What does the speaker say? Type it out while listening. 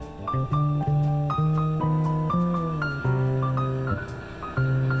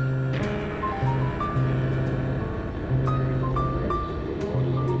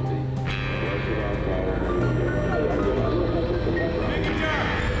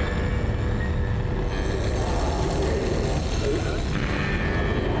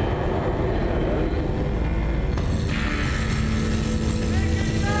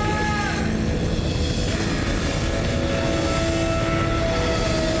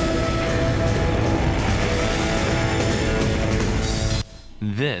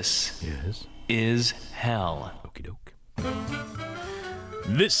This is hell. Okie doke.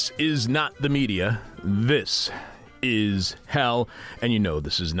 This is not the media. This is hell. And you know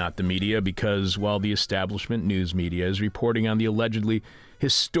this is not the media because, while the establishment news media is reporting on the allegedly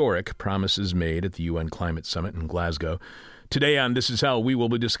historic promises made at the UN Climate Summit in Glasgow, today on This Is Hell, we will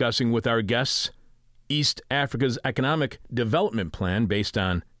be discussing with our guests East Africa's economic development plan based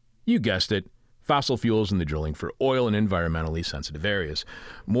on, you guessed it, fossil fuels and the drilling for oil in environmentally sensitive areas.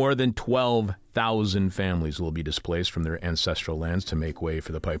 More than 12,000 families will be displaced from their ancestral lands to make way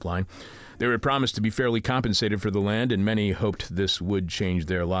for the pipeline. They were promised to be fairly compensated for the land, and many hoped this would change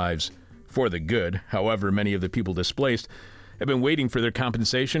their lives for the good. However, many of the people displaced have been waiting for their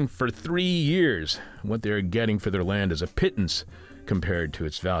compensation for 3 years. What they're getting for their land is a pittance compared to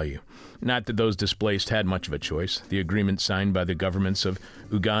its value. Not that those displaced had much of a choice. The agreement signed by the governments of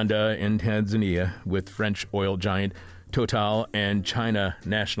Uganda and Tanzania with French oil giant Total and China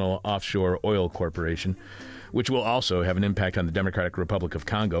National Offshore Oil Corporation, which will also have an impact on the Democratic Republic of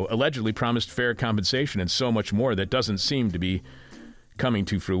Congo, allegedly promised fair compensation and so much more that doesn't seem to be coming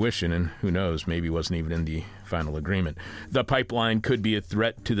to fruition, and who knows, maybe wasn't even in the final agreement. The pipeline could be a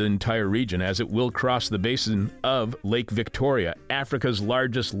threat to the entire region, as it will cross the basin of Lake Victoria, Africa's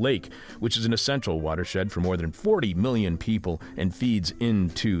largest lake, which is an essential watershed for more than 40 million people and feeds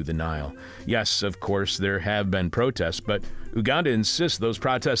into the Nile. Yes, of course, there have been protests, but Uganda insists those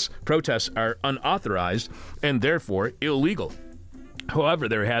protests are unauthorized and therefore illegal. However,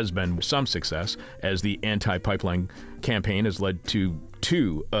 there has been some success, as the anti-pipeline campaign has led to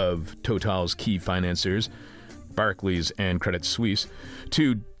two of Total's key financiers, Barclays and Credit Suisse,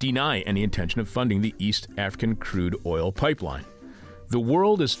 to deny any intention of funding the East African crude oil pipeline. The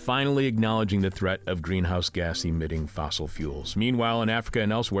world is finally acknowledging the threat of greenhouse gas-emitting fossil fuels. Meanwhile, in Africa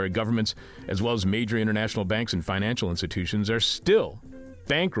and elsewhere, governments, as well as major international banks and financial institutions, are still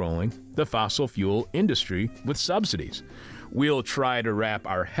bankrolling the fossil fuel industry with subsidies. We'll try to wrap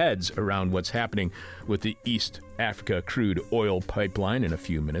our heads around what's happening with the East Africa crude oil pipeline in a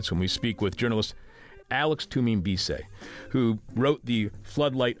few minutes when we speak with journalist Alex Toomey-Mbise, who wrote the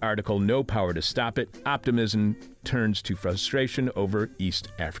Floodlight article, No Power to Stop It, Optimism Turns to Frustration Over East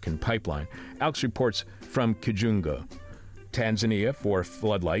African Pipeline. Alex reports from Kijungo, Tanzania for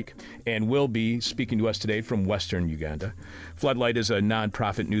Floodlight, and will be speaking to us today from Western Uganda. Floodlight is a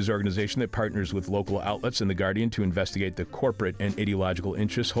nonprofit news organization that partners with local outlets and The Guardian to investigate the corporate and ideological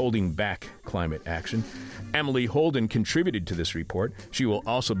interests holding back climate action. Emily Holden contributed to this report. She will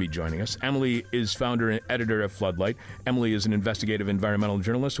also be joining us. Emily is founder and editor of Floodlight. Emily is an investigative environmental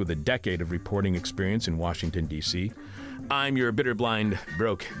journalist with a decade of reporting experience in Washington, D.C. I'm your bitter, blind,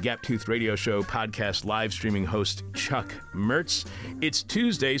 broke, gap-toothed radio show podcast live streaming host, Chuck Mertz. It's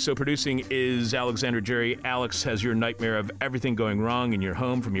Tuesday, so producing is Alexander Jerry. Alex, has your nightmare of everything going wrong in your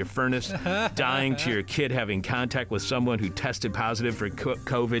home, from your furnace, dying to your kid having contact with someone who tested positive for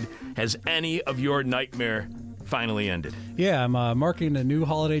COVID, has any of your nightmare finally ended? Yeah, I'm marking a new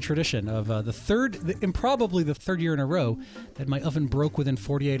holiday tradition of probably the third year in a row that my oven broke within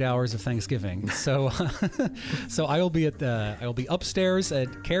 48 hours of Thanksgiving. So, so I will be upstairs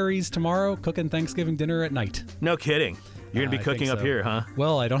at Carrie's tomorrow cooking Thanksgiving dinner at night. No kidding. You're going to be cooking up here, huh?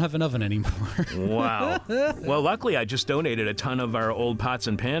 Well, I don't have an oven anymore. Wow. Well, luckily, I just donated a ton of our old pots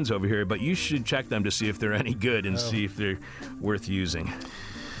and pans over here, but you should check them to see if they're any good and see if they're worth using.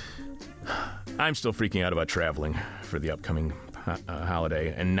 I'm still freaking out about traveling for the upcoming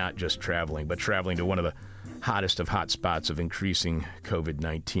holiday, and not just traveling, but traveling to one of the hottest of hot spots of increasing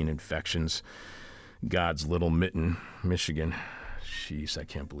COVID-19 infections, God's little mitten, Michigan. Jeez, I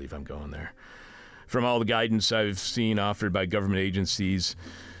can't believe I'm going there. From all the guidance I've seen offered by government agencies,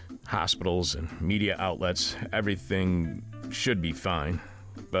 hospitals, and media outlets, everything should be fine.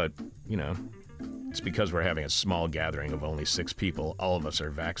 But, it's because we're having a small gathering of only 6 people. All of us are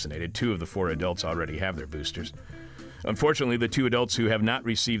vaccinated. 2 of the 4 adults already have their boosters. Unfortunately, the 2 adults who have not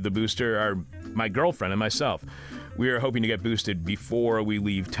received the booster are my girlfriend and myself. We are hoping to get boosted before we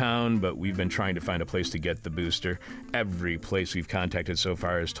leave town, but we've been trying to find a place to get the booster. Every place we've contacted so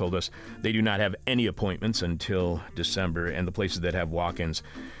far has told us they do not have any appointments until December, and the places that have walk-ins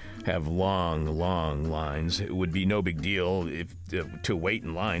have long lines. It would be no big deal to wait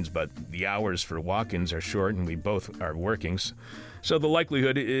in lines, but the hours for walk-ins are short, and we both are working. So the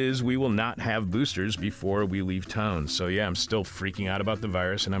likelihood is we will not have boosters before we leave town. So yeah, I'm still freaking out about the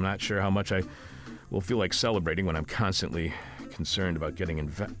virus, and I'm not sure how much I will feel like celebrating when I'm constantly concerned about getting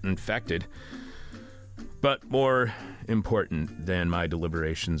infected. But more important than my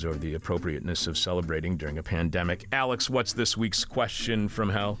deliberations over the appropriateness of celebrating during a pandemic, Alex, what's this week's question from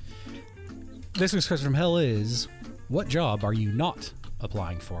hell? This week's question from hell is, what job are you not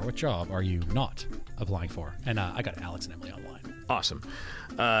applying for? What job are you not applying for? And I got Alex and Emily online. Awesome.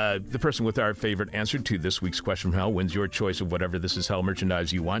 The person with our favorite answer to this week's question from hell wins your choice of whatever This Is Hell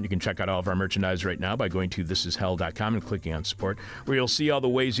merchandise you want. You can check out all of our merchandise right now by going to thisishell.com and clicking on support, where you'll see all the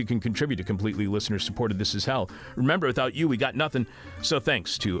ways you can contribute to completely listener-supported This Is Hell. Remember, without you, we got nothing. So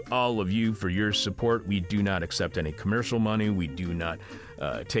thanks to all of you for your support. We do not accept any commercial money. We do not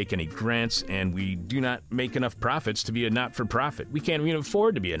take any grants, and we do not make enough profits to be a not-for-profit. We can't even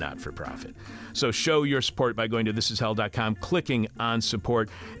afford to be a not-for-profit. So show your support by going to thisishell.com, clicking on support,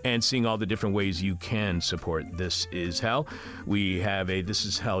 and seeing all the different ways you can support This Is Hell. We have a This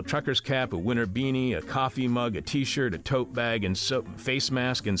Is Hell trucker's cap, a winter beanie, a coffee mug, a t-shirt, a tote bag, and face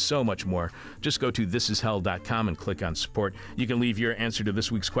mask, and so much more. Just go to thisishell.com and click on support. You can leave your answer to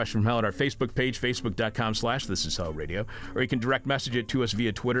this week's question from hell at our Facebook page, facebook.com/thisishellradio, or you can direct message it to us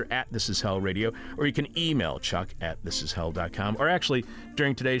via Twitter at thisishellradio, or you can email Chuck at thisishell.com, or actually,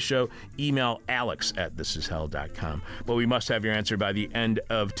 during today's show, email Alex at thisishell.com. But we must have your answer by the end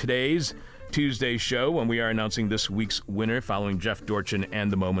of today's Tuesday show, when we are announcing this week's winner following Jeff Dorchin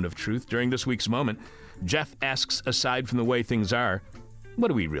and the Moment of Truth. During this week's moment, Jeff asks, aside from the way things are, what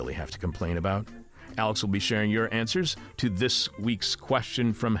do we really have to complain about? Alex will be sharing your answers to this week's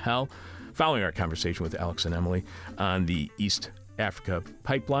question from hell following our conversation with Alex and Emily on the East Africa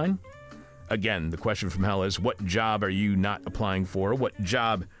pipeline. Again, the question from hell is, what job are you not applying for? What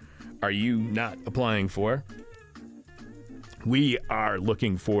job are you not applying for? We are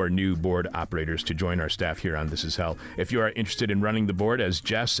looking for new board operators to join our staff here on This Is Hell. If you are interested in running the board, as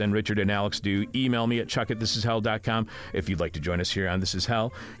Jess and Richard and Alex do, email me at chuck@thisishell.com. If you'd like to join us here on This Is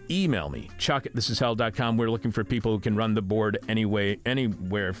Hell, email me, chuck@thisishell.com. We're looking for people who can run the board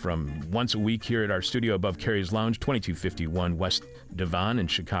anywhere from once a week here at our studio above Carrie's Lounge, 2251 West Devon in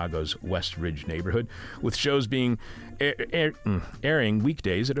Chicago's West Ridge neighborhood, with shows being airing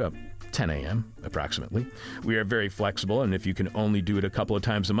weekdays at 10 a.m. approximately. We are very flexible, and if you can only do it a couple of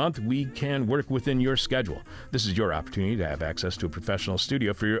times a month, we can work within your schedule. This is your opportunity to have access to a professional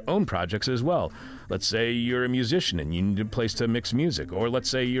studio for your own projects as well. Let's say you're a musician and you need a place to mix music, or let's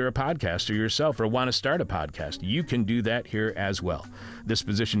say you're a podcaster yourself or want to start a podcast. You can do that here as well. This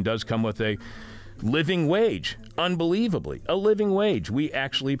position does come with a living wage. Unbelievably, a living wage. We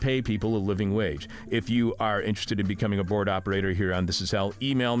actually pay people a living wage. If you are interested in becoming a board operator here on This Is Hell,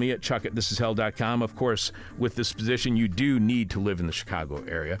 email me at chuck@thisishell.com. Of course, with this position, you do need to live in the Chicago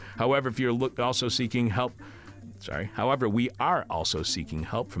area. However, if you're also seeking help, However, we are also seeking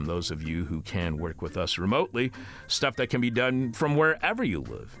help from those of you who can work with us remotely, stuff that can be done from wherever you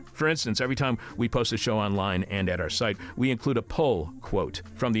live. For instance, every time we post a show online and at our site, we include a poll quote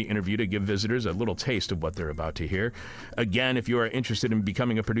from the interview to give visitors a little taste of what they're about to hear. Again, if you are interested in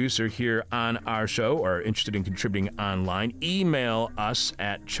becoming a producer here on our show or interested in contributing online, email us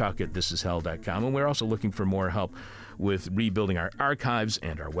at chuck@thisishell.com. And we're also looking for more help with rebuilding our archives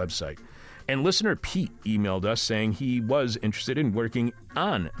and our website. And listener Pete emailed us saying he was interested in working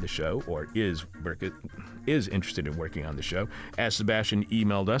on the show, or is interested in working on the show, as Sebastian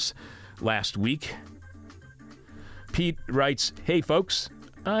emailed us last week. Pete writes, "Hey folks,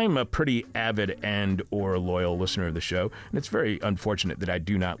 I'm a pretty avid and or loyal listener of the show, and it's very unfortunate that I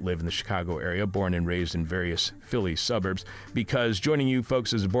do not live in the Chicago area, born and raised in various Philly suburbs, because joining you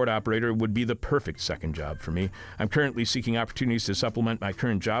folks as a board operator would be the perfect second job for me. I'm currently seeking opportunities to supplement my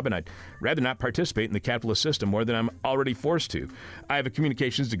current job, and I'd rather not participate in the capitalist system more than I'm already forced to. I have a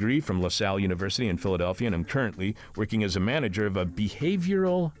communications degree from LaSalle University in Philadelphia, and I'm currently working as a manager of a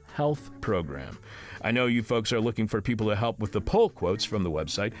behavioral health program. I know you folks are looking for people to help with the poll quotes from the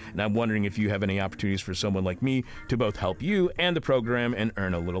website, and I'm wondering if you have any opportunities for someone like me to both help you and the program and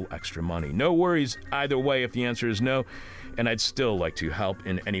earn a little extra money. No worries either way if the answer is no, and I'd still like to help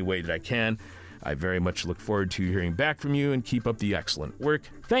in any way that I can. I very much look forward to hearing back from you, and keep up the excellent work.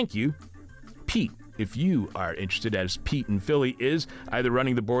 Thank you, Pete." If you are interested, as Pete in Philly is, either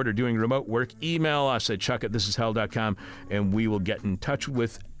running the board or doing remote work, email us at chuck@thisishell.com, and we will get in touch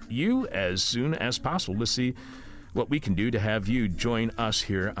with you as soon as possible to see what we can do to have you join us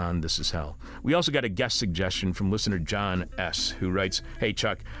here on This Is Hell. We also got a guest suggestion from listener John S., who writes, "Hey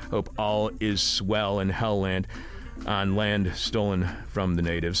Chuck, hope all is well in Hellland on land stolen from the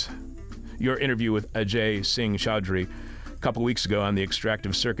natives. Your interview with Ajay Singh Chaudhry a couple weeks ago on the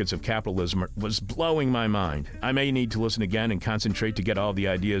extractive circuits of capitalism was blowing my mind. I may need to listen again and concentrate to get all the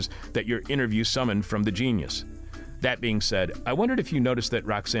ideas that your interview summoned from the genius. That being said, I wondered if you noticed that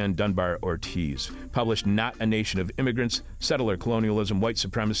Roxanne Dunbar Ortiz published Not a Nation of Immigrants, Settler Colonialism, White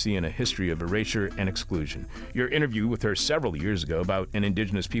Supremacy, and a History of Erasure and Exclusion. Your interview with her several years ago about an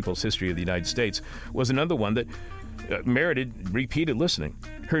indigenous people's history of the United States was another one that merited repeated listening.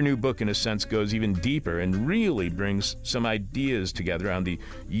 Her new book, in a sense, goes even deeper and really brings some ideas together on the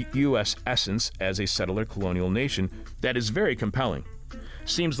U.S. essence as a settler colonial nation that is very compelling.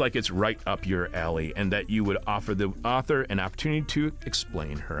 Seems like it's right up your alley and that you would offer the author an opportunity to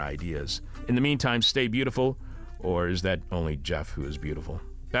explain her ideas. In the meantime, stay beautiful, or is that only Jeff who is beautiful?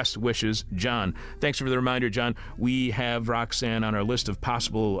 Best wishes, John." Thanks for the reminder, John. We have Roxanne on our list of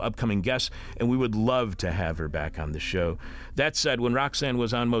possible upcoming guests, and we would love to have her back on the show. That said, when Roxanne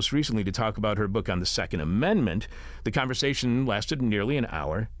was on most recently to talk about her book on the Second Amendment, the conversation lasted nearly an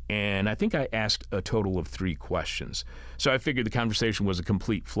hour, and I think I asked a total of 3 questions. So I figured the conversation was a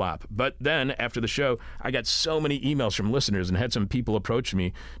complete flop. But then, after the show, I got so many emails from listeners and had some people approach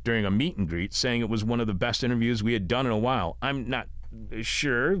me during a meet and greet saying it was one of the best interviews we had done in a while. I'm not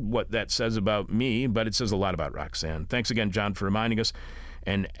sure what that says about me, but it says a lot about Roxanne. Thanks again, John, for reminding us.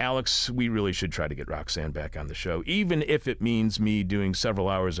 And Alex, we really should try to get Roxanne back on the show, even if it means me doing several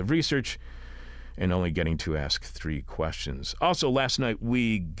hours of research and only getting to ask 3 questions. Also, last night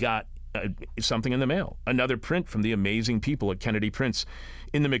we got something in the mail. Another print from the amazing people at Kennedy Prints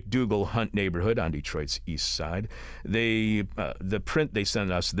in the McDougal Hunt neighborhood on Detroit's east side. The print they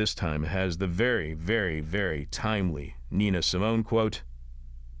sent us this time has the very, very, very timely Nina Simone quote,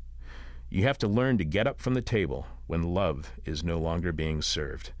 "You have to learn to get up from the table when love is no longer being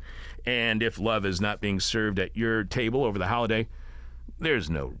served." And if love is not being served at your table over the holiday, there's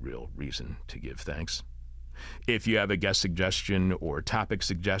no real reason to give thanks. If you have a guest suggestion or topic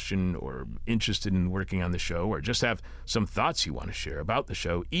suggestion or interested in working on the show or just have some thoughts you want to share about the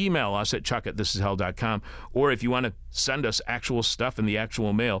show, email us at chuck@thisishell.com, or if you want to send us actual stuff in the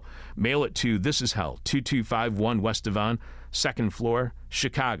actual mail, mail it to This Is Hell, 2251 West Devon, 2nd floor,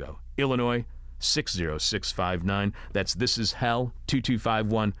 Chicago, Illinois, 60659. That's This Is Hell,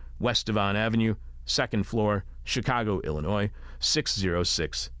 2251 West Devon Avenue, 2nd floor, Chicago, Illinois,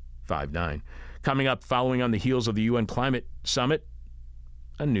 60659. Coming up, following on the heels of the UN Climate Summit,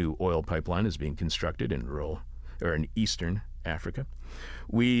 a new oil pipeline is being constructed in Eastern Africa.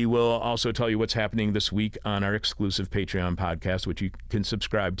 We will also tell you what's happening this week on our exclusive Patreon podcast, which you can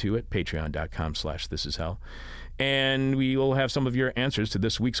subscribe to at patreon.com/thisishell. And we will have some of your answers to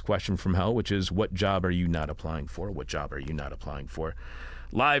this week's question from hell, which is, what job are you not applying for? What job are you not applying for?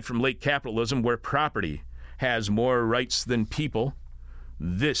 Live from late capitalism, where property has more rights than people,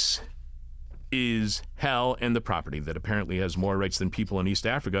 this is hell, and the property that apparently has more rights than people in East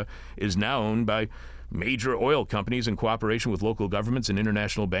Africa is now owned by major oil companies in cooperation with local governments and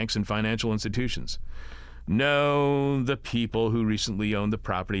international banks and financial institutions. No, the people who recently owned the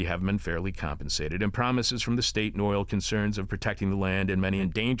property haven't been fairly compensated, and promises from the state and oil concerns of protecting the land and many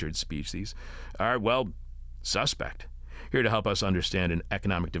endangered species are, well, suspect. Here to help us understand an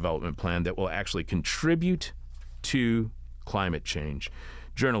economic development plan that will actually contribute to climate change,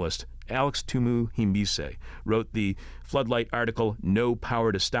 journalist Alex Tumu-Himbise wrote the Floodlight article, "No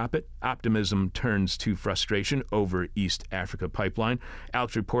Power to Stop It. Optimism Turns to Frustration Over East Africa Pipeline."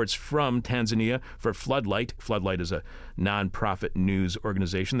 Alex reports from Tanzania for Floodlight. Floodlight is a nonprofit news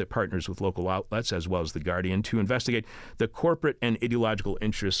organization that partners with local outlets as well as The Guardian to investigate the corporate and ideological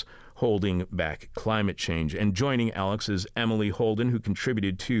interests holding back climate change. And joining Alex is Emily Holden, who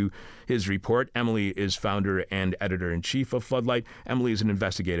contributed to his report. Emily is founder and editor-in-chief of Floodlight. Emily is an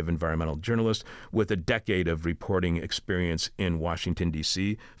investigative environmental journalist with a decade of reporting experience in Washington,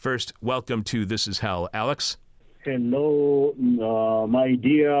 D.C. First, welcome to This Is Hell, Alex. Hello, my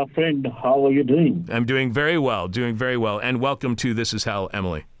dear friend. How are you doing? I'm doing very well. And welcome to This Is Hell,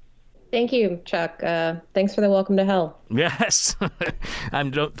 Emily. Thank you, Chuck. Thanks for the welcome to hell. Yes. I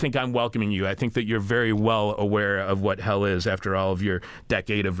don't think I'm welcoming you. I think that you're very well aware of what hell is after all of your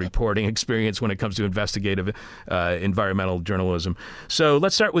decade of reporting experience when it comes to investigative environmental journalism. So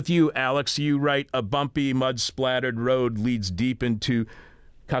let's start with you, Alex. You write, "A bumpy, mud-splattered road leads deep into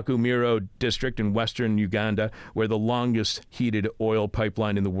Kakumiro district in western Uganda, where the longest heated oil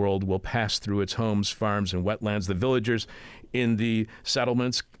pipeline in the world will pass through its homes, farms, and wetlands. The villagers in the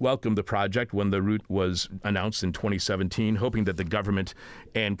settlements welcomed the project when the route was announced in 2017, hoping that the government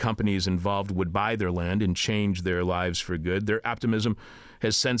and companies involved would buy their land and change their lives for good. Their optimism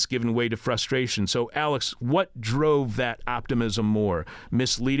has since given way to frustration. So, Alex, what drove that optimism more?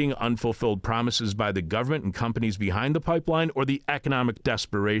 Misleading, unfulfilled promises by the government and companies behind the pipeline, or the economic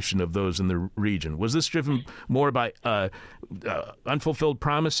desperation of those in the region? Was this driven more by unfulfilled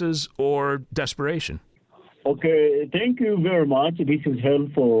promises or desperation? Okay, thank you very much. This is Hell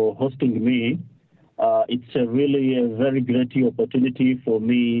for hosting me. It's really a very great opportunity for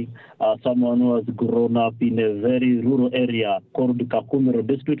me, someone who has grown up in a very rural area called Kakumiro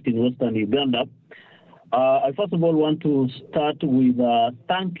district in western Uganda. I first of all want to start with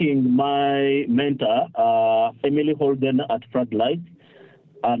thanking my mentor, Emily Holden at Floodlight,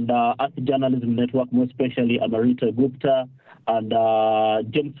 and at the Journalism Network, more especially Amrita Gupta and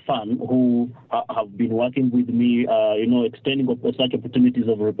James Fan, who have been working with me, extending such opportunities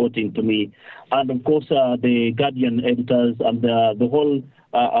of reporting to me. And of course, the Guardian editors and the whole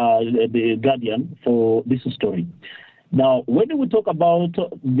the Guardian for this story. Now, when we talk about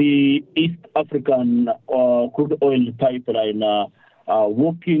the East African crude oil pipeline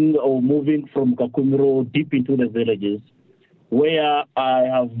walking or moving from Kakumiro deep into the villages, where I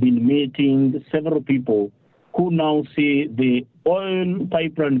have been meeting several people who now see the oil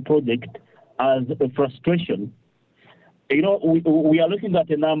pipeline project as a frustration. We are looking at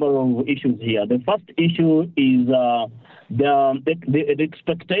a number of issues here. The first issue is the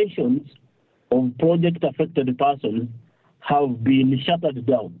expectations of project-affected persons have been shattered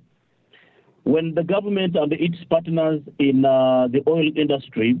down. When the government and its partners in the oil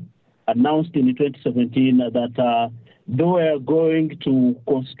industry announced in 2017 that they were going to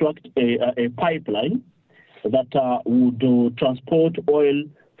construct a pipeline that would transport oil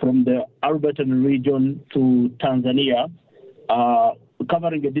from the Alberton region to Tanzania,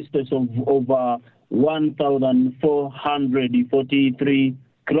 covering a distance of over 1,443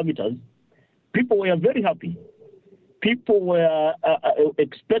 kilometers, people were very happy. People were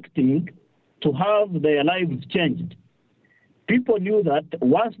expecting to have their lives changed. People knew that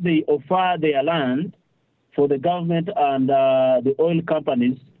once they offer their land for the government and the oil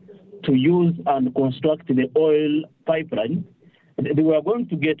companies to use and construct the oil pipeline, they were going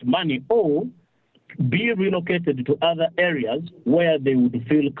to get money or be relocated to other areas where they would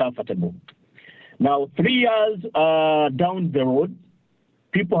feel comfortable. Now, 3 years down the road,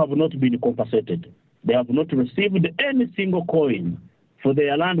 people have not been compensated. They have not received any single coin for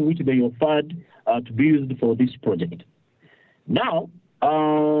their land which they offered to be used for this project. Now,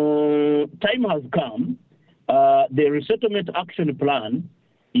 time has come. The resettlement action plan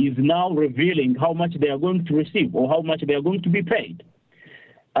is now revealing how much they are going to receive or how much they are going to be paid.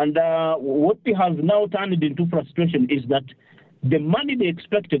 And what has now turned into frustration is that the money they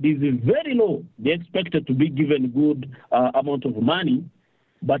expected is very low. They expected to be given good amount of money,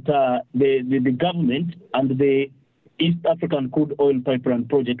 but the government and the East African Crude Oil Pipeline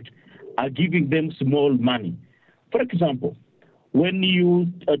Project are giving them small money. For example, when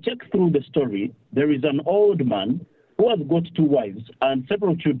you check through the story, there is an old man who has got 2 wives and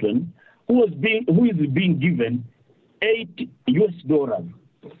several children who is being given $8.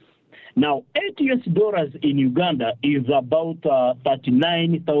 Now, $8 in Uganda is about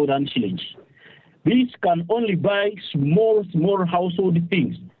 39,000 shillings. This can only buy small household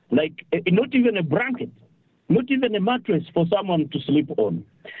things, like not even a blanket, not even a mattress for someone to sleep on.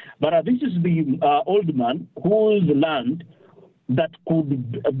 But this is the old man whose land that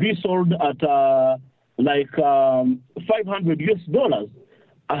could be sold at $500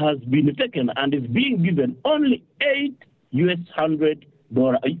 has been taken and is being given only $8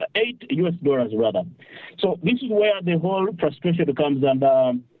 rather. So this is where the whole frustration comes. And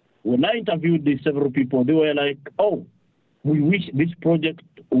when I interviewed these several people, they were like, "Oh, we wish this project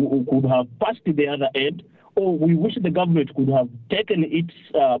could have passed to the other end, or we wish the government could have taken its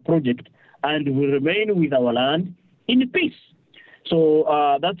project and we remain with our land in peace." So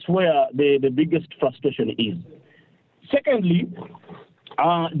that's where the biggest frustration is. Secondly,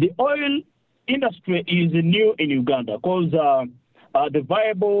 the oil industry is new in Uganda because the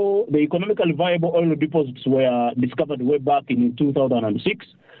economically viable oil deposits were discovered way back in 2006,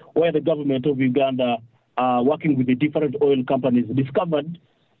 where the government of Uganda, working with the different oil companies, discovered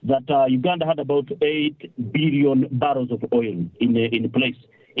that Uganda had about 8 billion barrels of oil in place,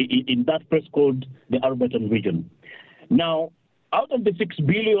 in that place called the Alberton region. Now, out of the 6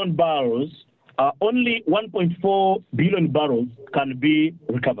 billion barrels, only 1.4 billion barrels can be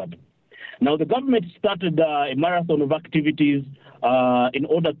recovered. Now, the government started a marathon of activities in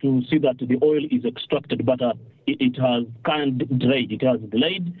order to see that the oil is extracted, but it has kind of delayed. It has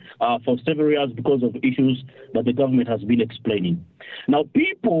delayed for several years because of issues that the government has been explaining. Now,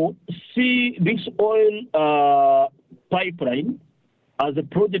 people see this oil pipeline as a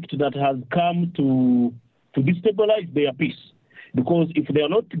project that has come to destabilize their peace. Because if they are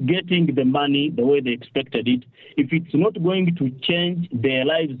not getting the money the way they expected it, if it's not going to change their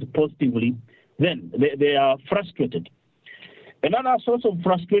lives positively, then they are frustrated. Another source of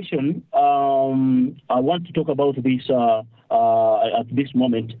frustration I want to talk about this at this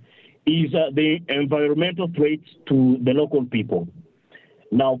moment is the environmental threats to the local people.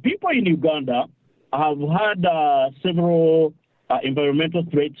 Now, people in Uganda have had several environmental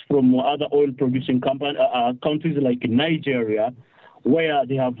threats from other oil-producing countries like Nigeria, where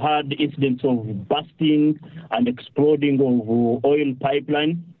they have had incidents of busting and exploding of oil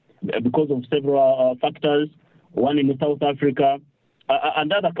pipeline because of several factors, one in South Africa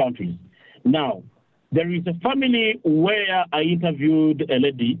and other countries. Now, there is a family where I interviewed a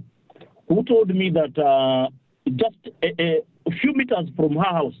lady who told me that just a few meters from her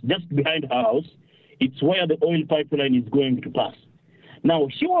house, just behind her house, it's where the oil pipeline is going to pass. Now,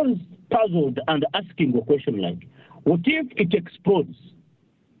 she was puzzled and asking a question like, what if it explodes?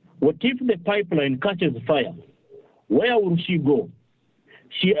 What if the pipeline catches fire? Where will she go?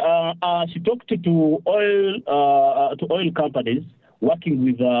 She talked to oil companies working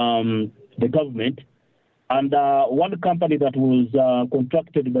with the government, and one company that was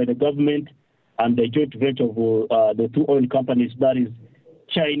contracted by the government and the joint venture of the two oil companies, that is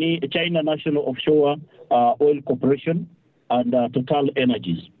China National Offshore Oil Corporation and Total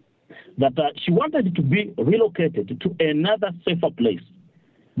Energies, that she wanted to be relocated to another safer place.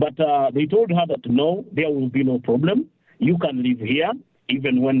 But they told her that no, there will be no problem. You can live here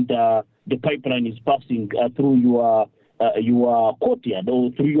even when the pipeline is passing through your courtyard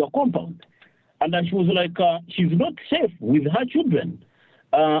or through your compound. And she was like, she's not safe with her children.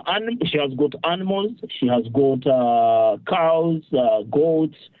 She has got animals. She has got cows,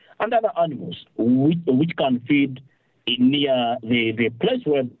 goats, and other animals which can feed near the place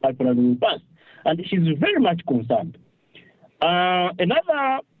where the pipeline will pass. And she's very much concerned.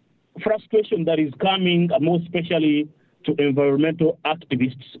 Another frustration that is coming, more especially to environmental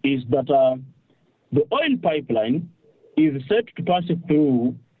activists, is that the oil pipeline is set to pass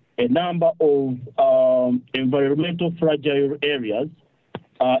through a number of environmental fragile areas,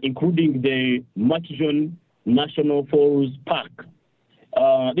 including the Murchison National Forest Park.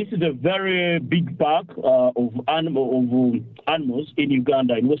 This is a very big park of animals in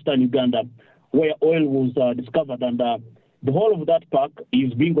Uganda, in western Uganda, where oil was discovered, and the whole of that park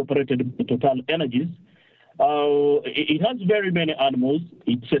is being operated by Total Energies. It has very many animals.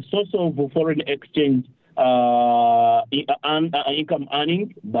 It's a source of foreign exchange income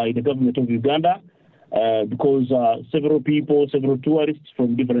earning by the government of Uganda, because several people, several tourists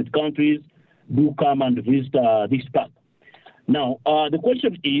from different countries do come and visit this park. Now, the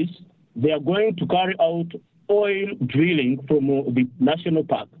question is, they are going to carry out oil drilling from the national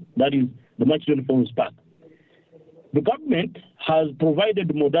park, that is the Murchison Forest Park. The government has provided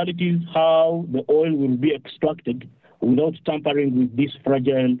modalities how the oil will be extracted without tampering with this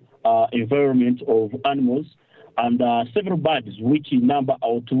fragile environment of animals and several birds, which in number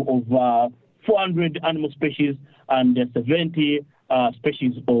are to over 400 animal species and 70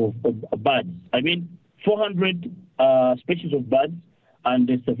 species of birds. I mean, 400 species of birds and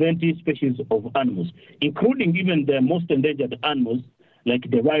 70 species of animals, including even the most endangered animals like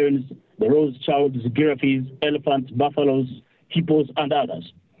the lions, the Rothschilds, giraffes, elephants, buffaloes, hippos, and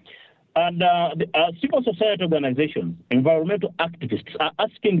others. And the civil society organizations, environmental activists are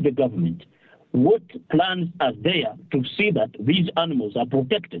asking the government what plans are there to see that these animals are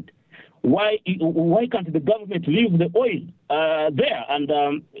protected. Why can't the government leave the oil there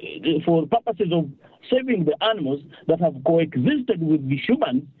and for purposes of saving the animals that have coexisted with the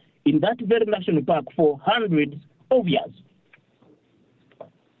humans in that very national park for hundreds of years?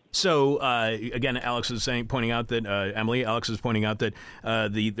 So, again, Alex is pointing out that, Alex is pointing out that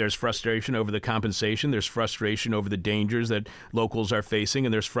there's frustration over the compensation, there's frustration over the dangers that locals are facing,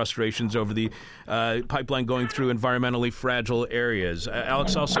 and there's frustrations over the pipeline going through environmentally fragile areas.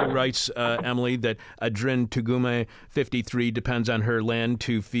 Alex also writes, Emily, that Adrin Tugume, 53, depends on her land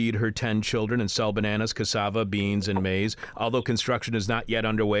to feed her 10 children and sell bananas, cassava, beans, and maize. Although construction is not yet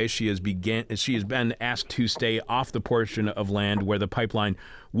underway, she has been asked to stay off the portion of land where the pipeline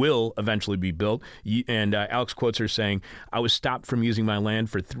will will eventually be built. And Alex quotes her saying, "I was stopped from using my land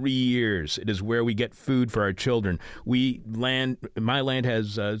for 3 years. It is where we get food for our children. My land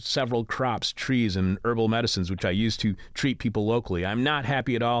has several crops, trees, and herbal medicines, which I use to treat people locally. I'm not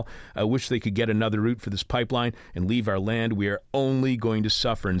happy at all. I wish they could get another route for this pipeline and leave our land. We are only going to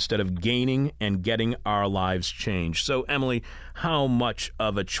suffer instead of gaining and getting our lives changed." So, Emily, how much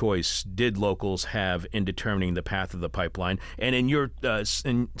of a choice did locals have in determining the path of the pipeline? And in your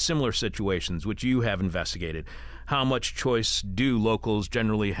in similar situations, which you have investigated, how much choice do locals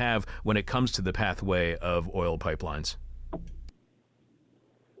generally have when it comes to the pathway of oil pipelines?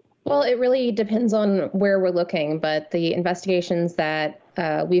 Well, it really depends on where we're looking, but the investigations that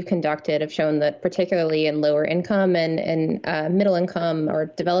we've conducted have shown that particularly in lower income and middle income or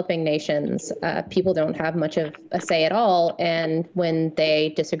developing nations, people don't have much of a say at all. And when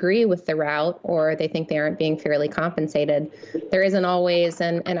they disagree with the route or they think they aren't being fairly compensated, there isn't always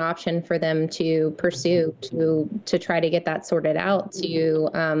an option for them to pursue to try to get that sorted out, to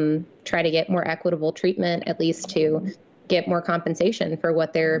try to get more equitable treatment, at least to get more compensation for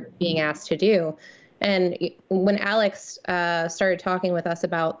what they're being asked to do. And when Alex started talking with us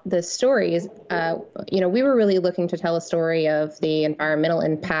about this stories, we were really looking to tell a story of the environmental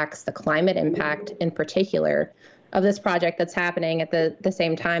impacts, the climate impact in particular of this project that's happening at the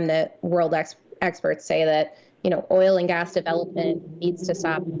same time that world experts say that, oil and gas development needs to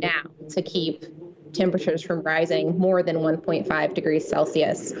stop now to keep temperatures from rising more than 1.5 degrees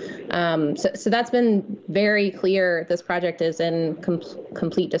Celsius. So that's been very clear. This project is in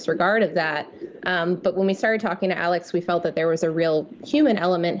complete disregard of that. But when we started talking to Alex, we felt that there was a real human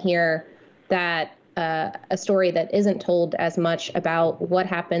element here, that a story that isn't told as much about what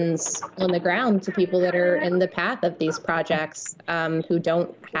happens on the ground to people that are in the path of these projects, who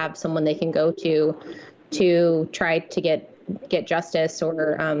don't have someone they can go to try to get justice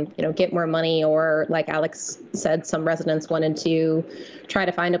or, get more money, or like Alex said, some residents wanted to try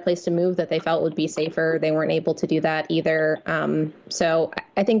to find a place to move that they felt would be safer. They weren't able to do that either. So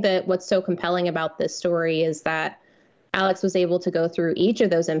I think that what's so compelling about this story is that Alex was able to go through each of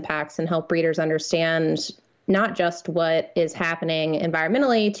those impacts and help readers understand not just what is happening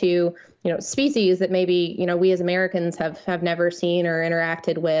environmentally to species that maybe, we as Americans have never seen or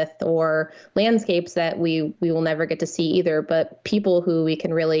interacted with, or landscapes that we will never get to see either, but people who we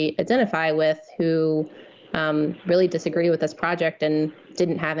can really identify with, who really disagree with this project and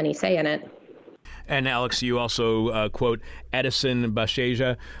didn't have any say in it. And Alex, you also quote Edison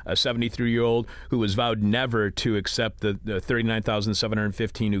Basheja, a 73-year-old who was vowed never to accept the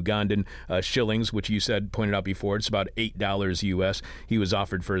 39,715 Ugandan shillings, which you pointed out before. It's about $8 U.S. he was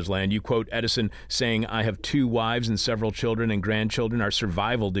offered for his land. You quote Edison saying, "I have 2 wives and several children and grandchildren. Our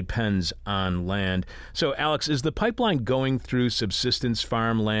survival depends on land." So, Alex, is the pipeline going through subsistence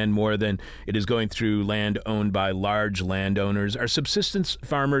farmland more than it is going through land owned by large landowners? Are subsistence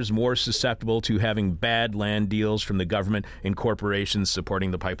farmers more susceptible to having bad land deals from the government and corporations supporting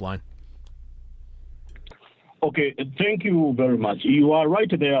the pipeline? Okay, thank you very much. You are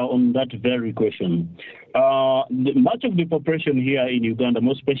right there on that very question. Much of the population here in Uganda,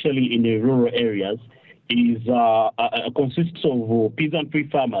 most especially in the rural areas, consists of peasantry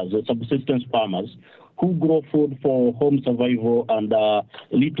farmers, subsistence farmers, who grow food for home survival and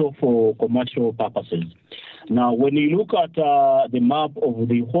little for commercial purposes. Now, when you look at the map of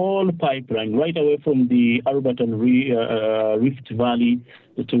the whole pipeline, right away from the Albert and Rift Valley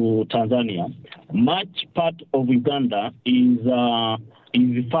to Tanzania, much part of Uganda is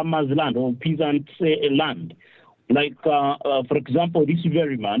farmers' land or peasant land. Like, for example, this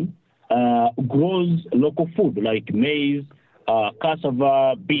very man grows local food like maize,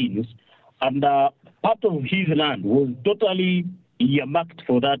 cassava, beans, and part of his land was totally earmarked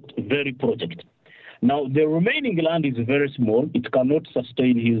for that very project. Now, the remaining land is very small. It cannot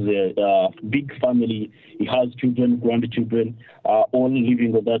sustain his big family. He has children, grandchildren, all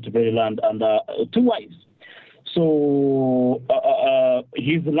living on that very land, and 2 wives. So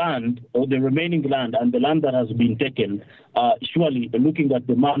his land, or the remaining land, and the land that has been taken, surely looking at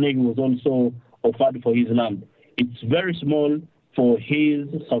the money he was also offered for his land, it's very small for his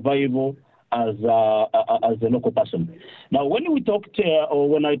survival as a local person. Now, when we talked,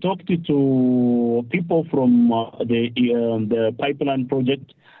 when I talked to people from the pipeline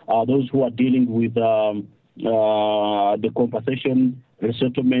project, those who are dealing with the compensation,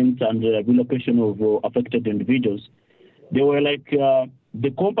 resettlement, and relocation of affected individuals, they were like,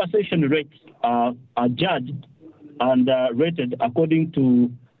 the compensation rates are judged and rated according to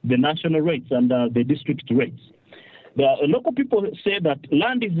the national rates and the district rates. The local people say that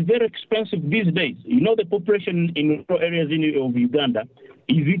land is very expensive these days. The population in rural areas of Uganda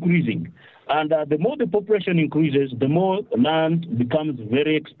is increasing. And the more the population increases, the more land becomes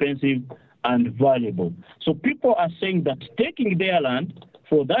very expensive and valuable. So people are saying that taking their land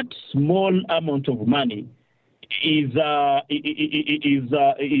for that small amount of money is very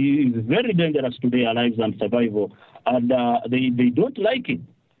dangerous to their lives and survival, and they don't like it.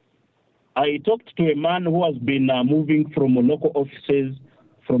 I talked to a man who has been moving from local offices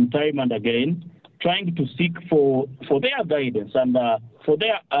from time and again, trying to seek for their guidance and for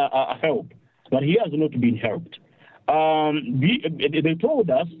their help, but he has not been helped. They told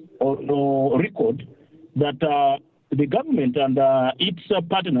us on record that the government and its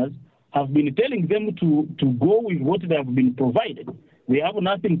partners have been telling them to go with what they have been provided. They have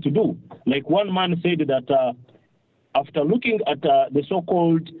nothing to do. Like one man said that after looking at the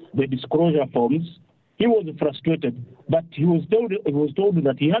disclosure forms, he was frustrated, but he was told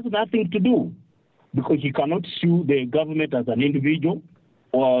that he has nothing to do because he cannot sue the government as an individual,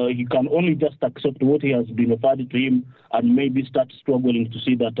 or he can only just accept what he has been offered to him and maybe start struggling to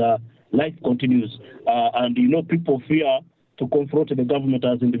see that life continues. And people fear to confront the government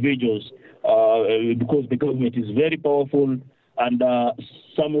as individuals because the government is very powerful, and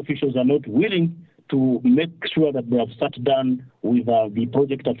some officials are not willing to make sure that they have sat down with the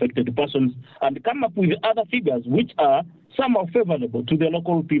project-affected persons and come up with other figures which are somehow favorable to the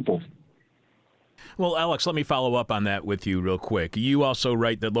local people. Well, Alex, let me follow up on that with you real quick. You also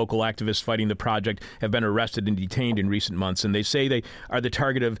write that local activists fighting the project have been arrested and detained in recent months, and they say they are the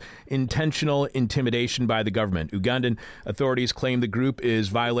target of intentional intimidation by the government. Ugandan authorities claim the group is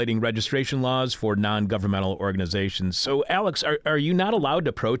violating registration laws for non-governmental organizations. So, Alex, are you not allowed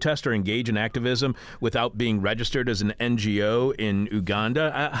to protest or engage in activism without being registered as an NGO in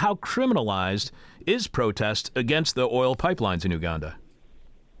Uganda? How criminalized is protest against the oil pipelines in Uganda?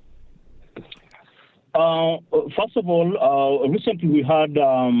 First of all, recently we had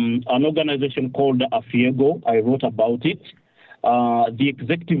an organization called AFIEGO. I wrote about it. The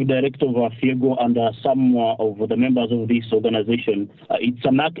executive director of AFIEGO and some of the members of this organization, it's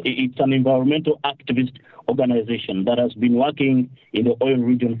an environmental activist organization that has been working in the oil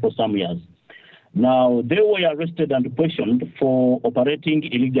region for some years. Now, they were arrested and questioned for operating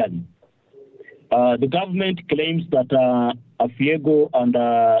illegally. The government claims that AFIEGO and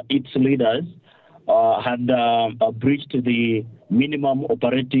its leaders had breached the minimum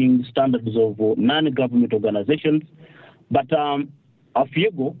operating standards of non-government organizations. But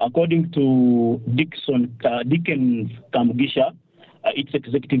AFIEGO, according to Dickens Kamugisha, its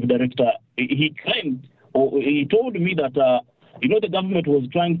executive director, he claimed, or he told me that, the government was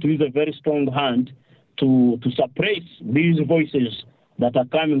trying to use a very strong hand to suppress these voices that are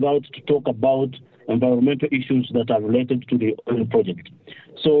coming out to talk about environmental issues that are related to the oil project.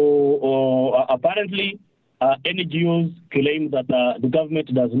 So apparently, NGOs claim that the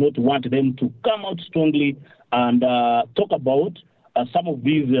government does not want them to come out strongly and talk about some of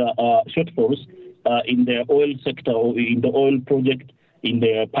these shortfalls in the oil sector or in the oil project, in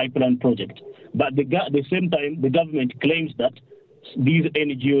the pipeline project. But at the same time, the government claims that these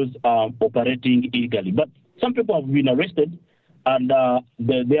NGOs are operating illegally. But some people have been arrested, and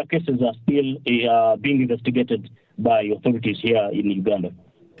their cases are still being investigated by authorities here in Uganda.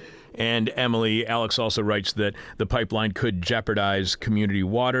 And Emily, Alex also writes that the pipeline could jeopardize community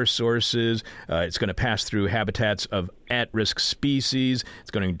water sources. It's going to pass through habitats of at-risk species.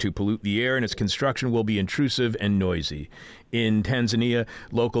 It's going to pollute the air, and its construction will be intrusive and noisy. In Tanzania,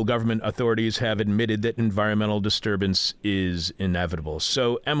 local government authorities have admitted that environmental disturbance is inevitable.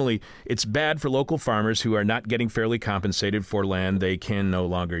 So, Emily, it's bad for local farmers who are not getting fairly compensated for land they can no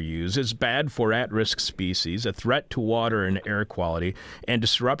longer use. It's bad for at-risk species, a threat to water and air quality, and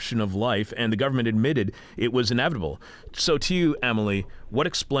disruption of life, and the government admitted it was inevitable. So to you, Emily, what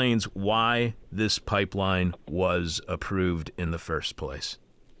explains why this pipeline was approved in the first place?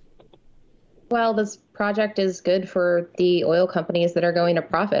 Well, this project is good for the oil companies that are going to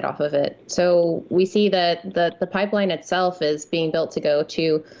profit off of it. So we see that the pipeline itself is being built to go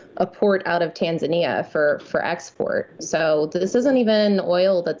to a port out of Tanzania for export. So this isn't even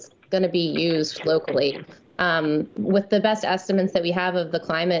oil that's going to be used locally. With the best estimates that we have of the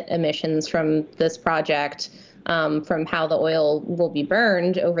climate emissions from this project, from how the oil will be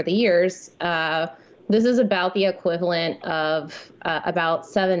burned over the years, this is about the equivalent of about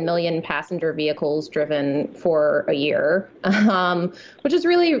 7 million passenger vehicles driven for a year, which is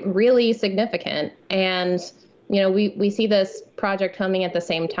really, really significant. And, we see this project coming at the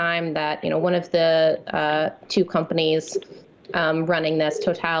same time that, one of the two companies running this.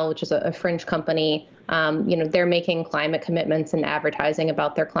 Total, which is a French company, they're making climate commitments and advertising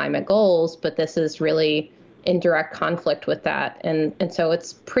about their climate goals, but this is really in direct conflict with that. And so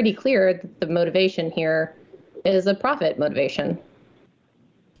it's pretty clear that the motivation here is a profit motivation.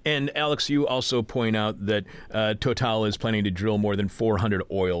 And Alex, you also point out that Total is planning to drill more than 400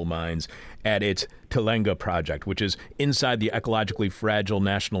 oil mines at its Tilenga project, which is inside the ecologically fragile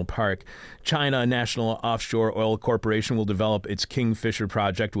national park. China National Offshore Oil Corporation will develop its Kingfisher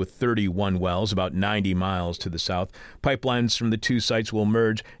project with 31 wells, about 90 miles to the south. Pipelines from the two sites will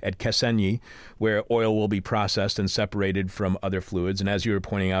merge at Kessenyi, where oil will be processed and separated from other fluids. And as you were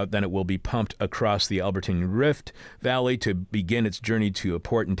pointing out, then it will be pumped across the Albertine Rift Valley to begin its journey to a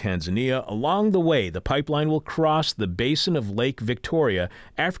port in Tanzania. Along the way, the pipeline will cross the basin of Lake Victoria,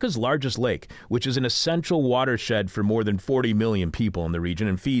 Africa's largest lake, which is an essential watershed for more than 40 million people in the region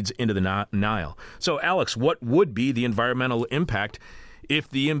and feeds into the Nile. So, Alex, what would be the environmental impact if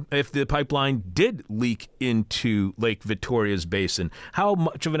the pipeline did leak into Lake Victoria's basin? How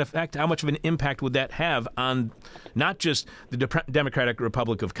much of an impact would that have on not just the Democratic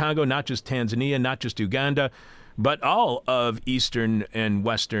Republic of Congo, not just Tanzania, not just Uganda, but all of Eastern and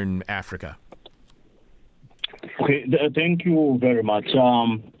Western Africa? Okay, thank you very much.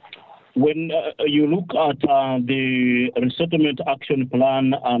 When you look at the Resettlement Action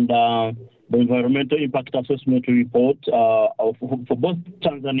Plan and the Environmental Impact Assessment Report for both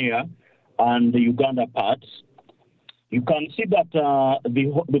Tanzania and the Uganda parts, you can see that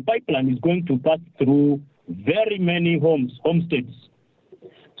the pipeline is going to pass through very many homesteads.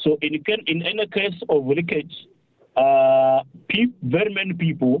 So in any case of leakage, very many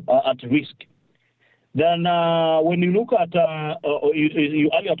people are at risk. Then when you look at, you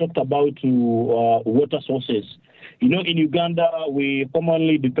earlier talked about water sources. In Uganda, we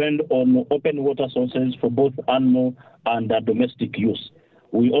commonly depend on open water sources for both animal and domestic use.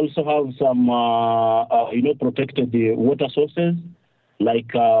 We also have some, protected water sources like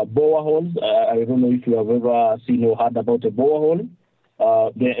boreholes. I don't know if you have ever seen or heard about a borehole.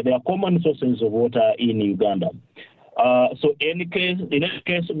 They are common sources of water in Uganda. So in any case, there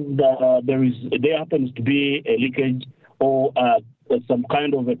happens to be a leakage or some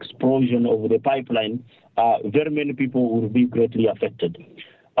kind of explosion of the pipeline, very many people will be greatly affected.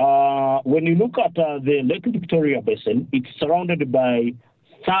 When you look at the Lake Victoria Basin, it's surrounded by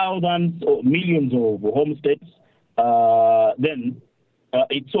thousands or millions of homesteads. Then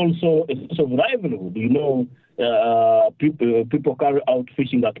it's also a source of livelihood. People carry out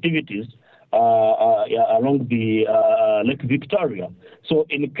fishing activities along the Lake Victoria. So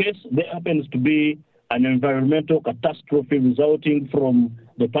in case there happens to be an environmental catastrophe resulting from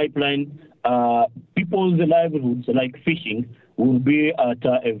the pipeline, people's livelihoods, like fishing, will be at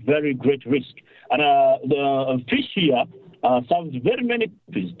a very great risk. And the fish here serves very many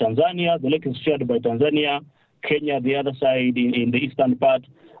countries. Tanzania, the lake is shared by Tanzania, Kenya, the other side in the eastern part,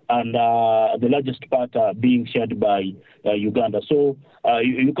 and the largest part being shared by Uganda. So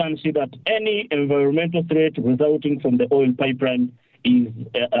you can see that any environmental threat resulting from the oil pipeline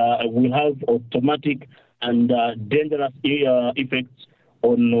will have automatic and dangerous effects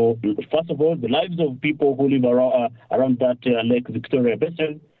on, first of all, the lives of people who live around that Lake Victoria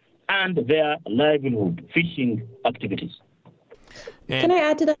Basin and their livelihood, fishing activities. Can I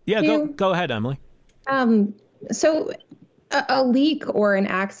add to that? Yeah, go ahead, Emily. So a leak or an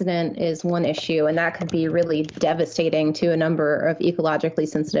accident is one issue, and that could be really devastating to a number of ecologically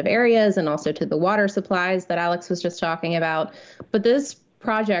sensitive areas and also to the water supplies that Alex was just talking about. But this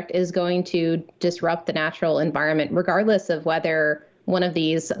project is going to disrupt the natural environment, regardless of whether one of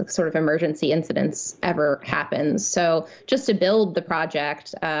these sort of emergency incidents ever happens. So just to build the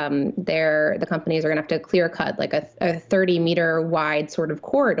project, the companies are going to have to clear cut like a 30-meter wide sort of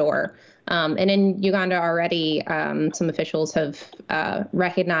corridor. And in Uganda already, some officials have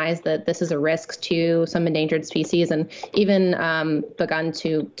recognized that this is a risk to some endangered species and even begun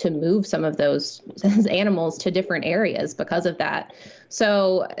to move some of those animals to different areas because of that.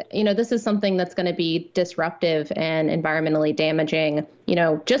 So, this is something that's going to be disruptive and environmentally damaging,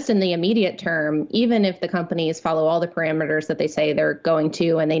 just in the immediate term, even if the companies follow all the parameters that they say they're going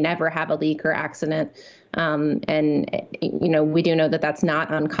to and they never have a leak or accident. We do know that that's not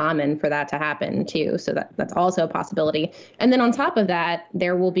uncommon for that to happen too. So that's also a possibility. And then on top of that,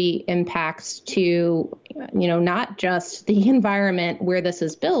 there will be impacts to, not just the environment where this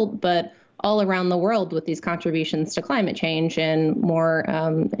is built, but all around the world with these contributions to climate change and more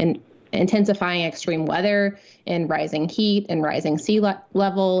intensifying extreme weather and rising heat and rising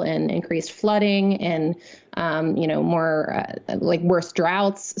level and increased flooding and, more like worse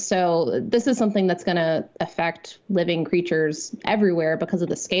droughts. So this is something that's going to affect living creatures everywhere because of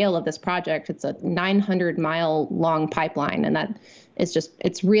the scale of this project. It's a 900-mile long pipeline, and that is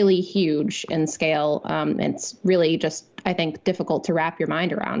it's really huge in scale. It's really just, I think, difficult to wrap your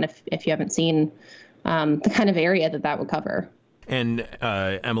mind around if you haven't seen the kind of area that would cover. And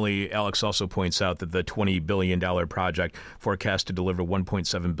Emily, Alex also points out that the $20 billion project forecast to deliver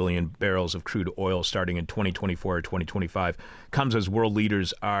 1.7 billion barrels of crude oil starting in 2024 or 2025 comes as world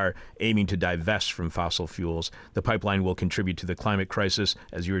leaders are aiming to divest from fossil fuels. The pipeline will contribute to the climate crisis,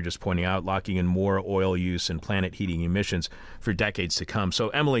 as you were just pointing out, locking in more oil use and planet heating emissions for decades to come. So,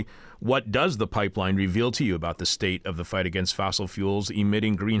 Emily, what does the pipeline reveal to you about the state of the fight against fossil fuels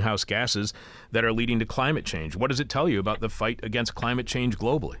emitting greenhouse gases that are leading to climate change? What does it tell you about the fight against climate change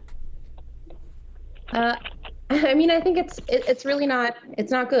globally? I think it's really not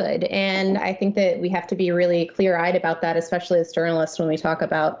good. And I think that we have to be really clear-eyed about that, especially as journalists, when we talk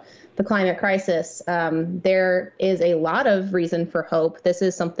about the climate crisis. There is a lot of reason for hope. This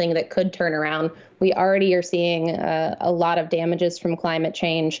is something that could turn around. We already are seeing a lot of damages from climate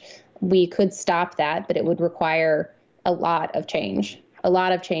change. We could stop that, but it would require a lot of change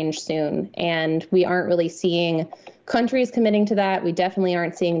soon. And we aren't really seeing countries committing to that. We definitely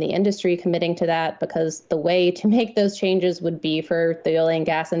aren't seeing the industry committing to that, because the way to make those changes would be for the oil and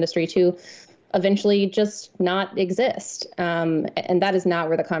gas industry to eventually just not exist. And that is not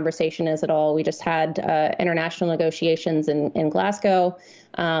where the conversation is at all. We just had international negotiations in Glasgow.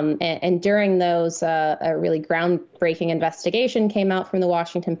 And during those, a really groundbreaking investigation came out from the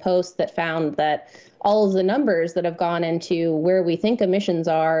Washington Post that found that all of the numbers that have gone into where we think emissions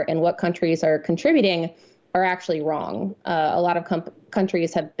are and what countries are contributing are actually wrong. A lot of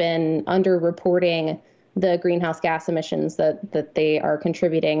countries have been underreporting the greenhouse gas emissions that they are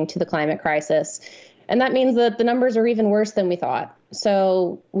contributing to the climate crisis. And that means that the numbers are even worse than we thought.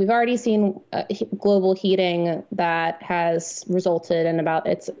 So we've already seen global heating that has resulted in about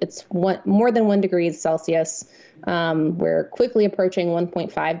more than 1 degree Celsius. We're quickly approaching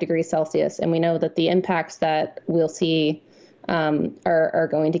 1.5 degrees Celsius, and we know that the impacts that we'll see are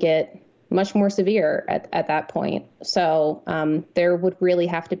going to get much more severe at that point. So there would really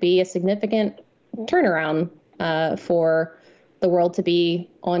have to be a significant turnaround for the world to be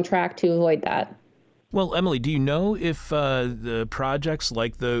on track to avoid that. Well, Emily, do you know if the projects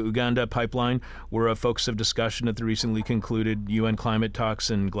like the Uganda pipeline were a focus of discussion at the recently concluded UN climate talks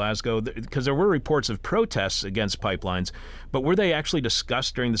in Glasgow? Because there were reports of protests against pipelines, but were they actually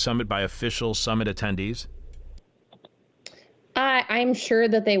discussed during the summit by official summit attendees? I'm sure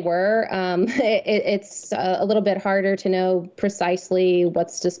that they were. It's a little bit harder to know precisely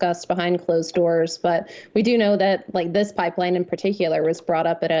what's discussed behind closed doors, but we do know that this pipeline in particular was brought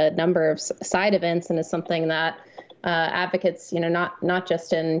up at a number of side events and is something that advocates, not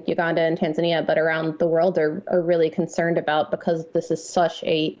just in Uganda and Tanzania, but around the world are really concerned about, because this is such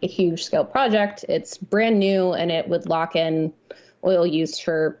a huge scale project. It's brand new, and it would lock in oil use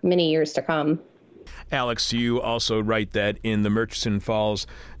for many years to come. Alex, you also write that in the Murchison Falls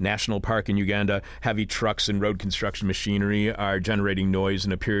National Park in Uganda, heavy trucks and road construction machinery are generating noise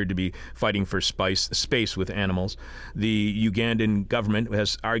and appear to be fighting for space with animals. The Ugandan government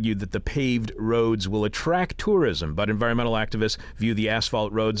has argued that the paved roads will attract tourism, but environmental activists view the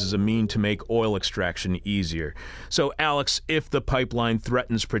asphalt roads as a mean to make oil extraction easier. So, Alex, if the pipeline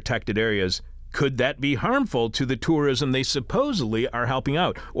threatens protected areas, could that be harmful to the tourism they supposedly are helping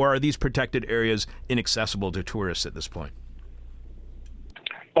out? Or are these protected areas inaccessible to tourists at this point?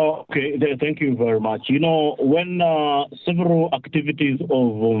 Okay, thank you very much. When several activities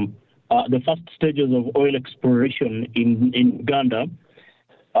of the first stages of oil exploration in Uganda,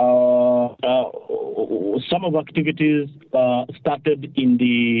 some of the activities started in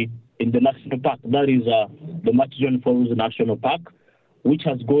the national park. That is the Murchison Falls National Park, which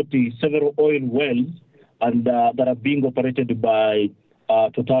has got several oil wells and that are being operated by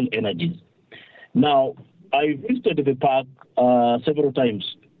Total Energies. Now, I visited the park several times,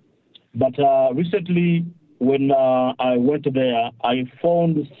 but recently when I went there, I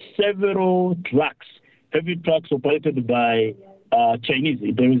found several trucks, heavy trucks operated by Chinese.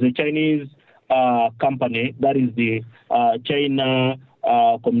 There is a Chinese company, that is the China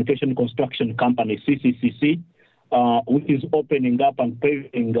Communication Construction Company, CCCC, which is opening up and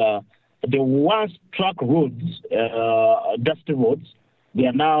paving the once truck roads, dusty roads. They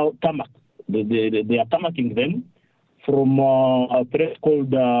are now tarmac. They are tarmacking them from a place called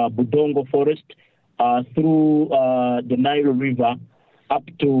Budongo Forest through the Nile River up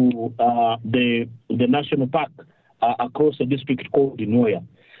to the national park across a district called Noya.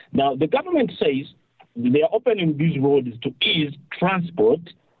 Now, the government says they are opening these roads to ease transport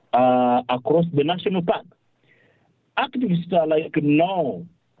across the national park. Activists are like, no,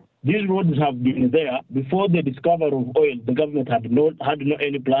 these roads have been there before the discovery of oil. The government had no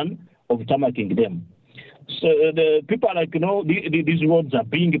any plan of tarmacking them. So the people are like, these roads are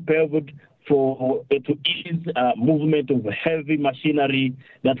being paved to ease movement of heavy machinery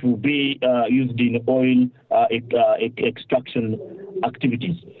that will be used in oil extraction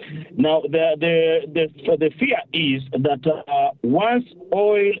activities. Now, the fear is that once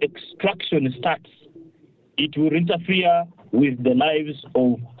oil extraction starts, it will interfere with the lives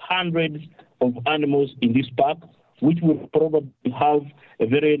of hundreds of animals in this park, which will probably have a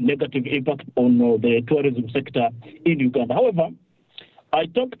very negative impact on the tourism sector in Uganda. However, I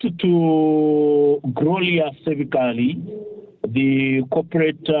talked to Gloria Sevicali, the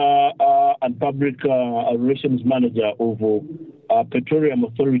corporate and public relations manager of Petroleum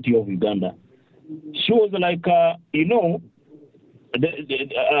Authority of Uganda. She was like, the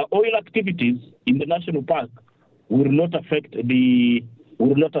oil activities in the national park will not affect the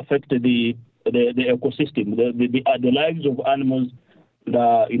ecosystem, the lives of animals,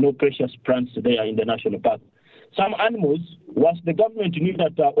 the precious plants there in the national park. Some animals, once the government knew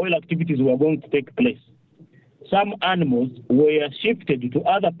that oil activities were going to take place, some animals were shifted to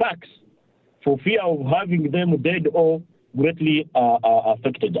other parks for fear of having them dead or greatly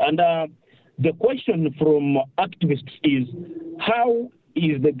affected. And the question from activists is, how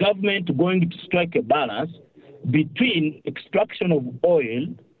is the government going to strike a balance between extraction of oil,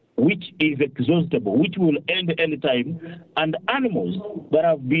 which is exhaustible, which will end any time, and animals that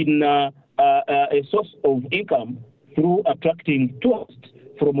have been a source of income through attracting tourists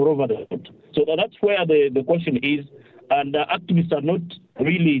from all over the world? So that's where the question is, and activists are not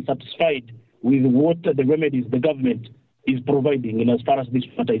really satisfied with what the remedies the government is providing as far as this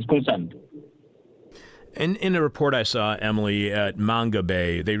matter is concerned. In a report I saw, Emily, at Manga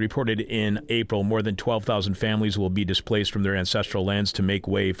Bay, they reported in April more than 12,000 families will be displaced from their ancestral lands to make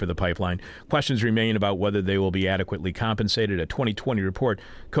way for the pipeline. Questions remain about whether they will be adequately compensated. A 2020 report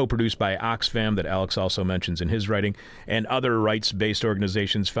co-produced by Oxfam that Alex also mentions in his writing and other rights-based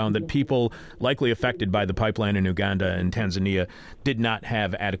organizations found that people likely affected by the pipeline in Uganda and Tanzania did not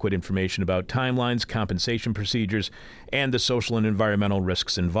have adequate information about timelines, compensation procedures, and the social and environmental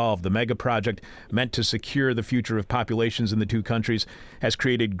risks involved. The mega project, meant to secure the future of populations in the two countries, has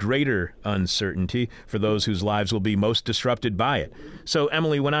created greater uncertainty for those whose lives will be most disrupted by it. So,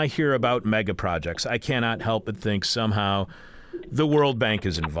 Emily, when I hear about mega projects, I cannot help but think somehow the World Bank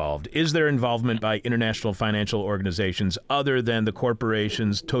is involved. Is there involvement by international financial organizations other than the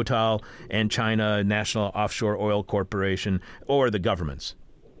corporations, Total and China National Offshore Oil Corporation, or the governments?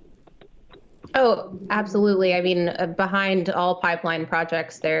 Oh, absolutely. I mean, behind all pipeline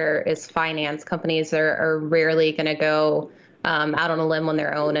projects, there is finance. Companies are rarely going to go out on a limb on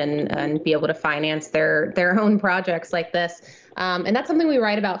their own and be able to finance their own projects like this. And that's something we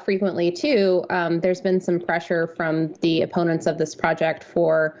write about frequently, too. There's been some pressure from the opponents of this project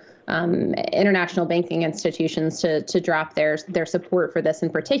for international banking institutions to drop their support for this in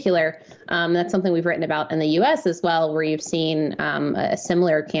particular. That's something we've written about in the U.S. as well, where you've seen a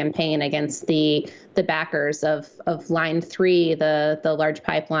similar campaign against the backers of Line 3, the large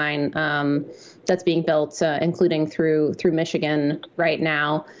pipeline that's being built, including through Michigan right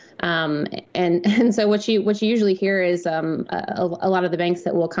now. And so what you usually hear is a lot of the banks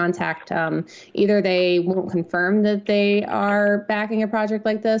that will contact, either they won't confirm that they are backing a project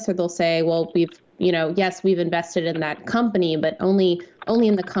like this, or they'll say, well, yes, we've invested in that company, but only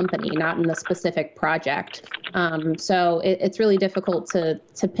in the company, not in the specific project. So it's really difficult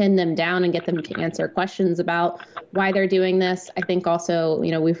to pin them down and get them to answer questions about why they're doing this. I think also,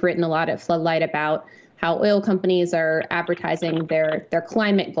 we've written a lot at Floodlight about how oil companies are advertising their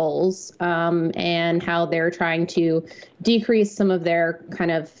climate goals and how they're trying to decrease some of their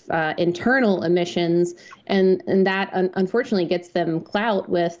kind of internal emissions. And that unfortunately gets them clout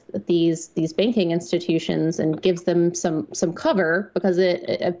with these banking institutions and gives them some cover, because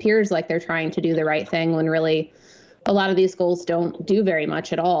it appears like they're trying to do the right thing when really a lot of these goals don't do very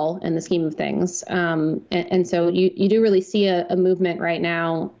much at all in the scheme of things. And so you do really see a movement right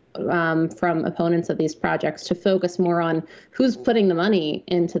now from opponents of these projects to focus more on who's putting the money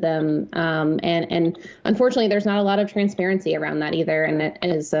into them. And unfortunately, there's not a lot of transparency around that either. And it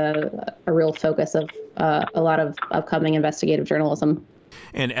is a real focus of a lot of upcoming investigative journalism.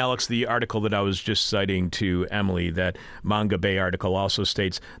 And Alex, the article that I was just citing to Emily, that Manga Bay article, also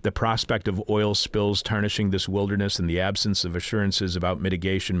states the prospect of oil spills tarnishing this wilderness and the absence of assurances about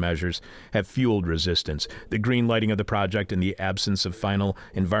mitigation measures have fueled resistance. The green lighting of the project and the absence of final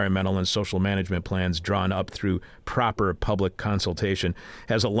environmental and social management plans drawn up through proper public consultation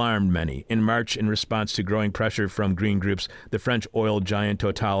has alarmed many. In March, in response to growing pressure from green groups, the French oil giant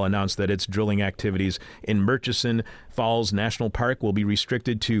Total announced that its drilling activities in Murchison Falls National Park will be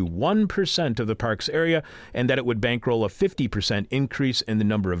restricted to 1% of the park's area, and that it would bankroll a 50% increase in the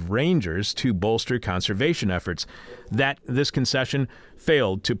number of rangers to bolster conservation efforts. This concession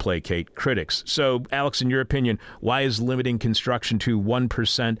failed to placate critics. So, Alex, in your opinion, why is limiting construction to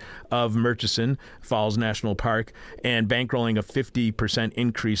 1% of Murchison Falls National Park and bankrolling a 50%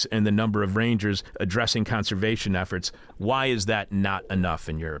 increase in the number of rangers addressing conservation efforts, why is that not enough,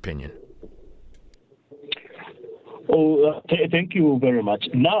 in your opinion? Thank you very much.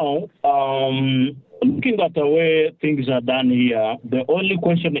 Now, looking at the way things are done here, the only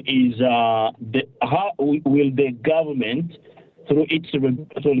question is how will the government, through its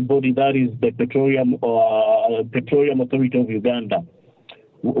regulatory body, that is the Petroleum Authority of Uganda,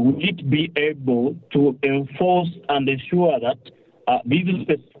 will it be able to enforce and ensure that these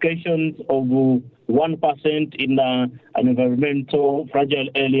specifications of 1% in an environmental fragile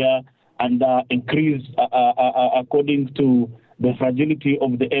area and increase according to the fragility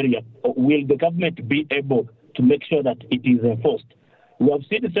of the area, will the government be able to make sure that it is enforced? We have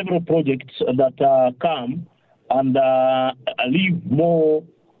seen several projects that come and leave more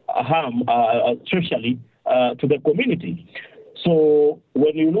harm socially to the community. So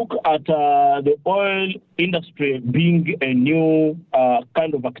when you look at the oil industry being a new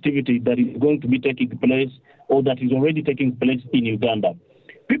kind of activity that is going to be taking place or that is already taking place in Uganda,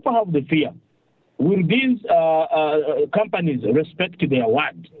 people have the fear. Will these companies respect their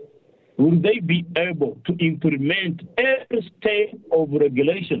word? Will they be able to implement every step of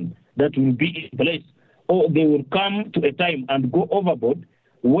regulation that will be in place? Or they will come to a time and go overboard.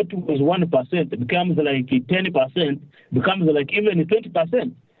 What was 1% becomes like 10%, becomes like even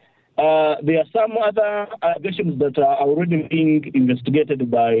 20%. There are some other allegations that are already being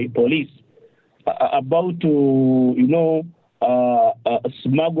investigated by police about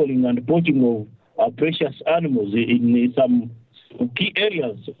smuggling and poaching of precious animals in some key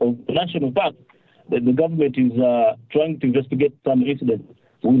areas of national park. The government is trying to investigate some incidents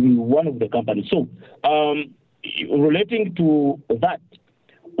with one of the companies. So, relating to that,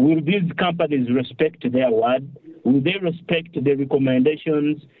 will these companies respect their word? Will they respect the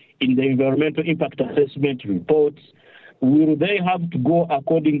recommendations in the environmental impact assessment reports? Will they have to go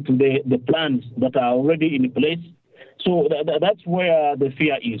according to the plans that are already in place? So that's where the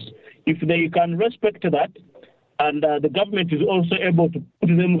fear is. If they can respect that, and the government is also able to put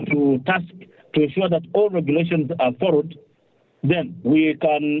them to task to ensure that all regulations are followed, then we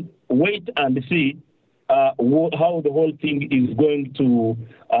can wait and see how the whole thing is going to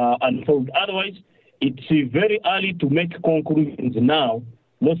unfold. Otherwise, it's very early to make conclusions now,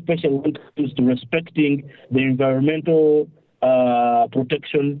 not especially when it comes to respecting the environmental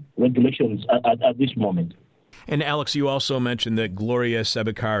protection regulations at this moment. And Alex, you also mentioned that Gloria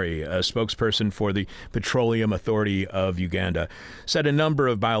Sebekari, a spokesperson for the Petroleum Authority of Uganda, said a number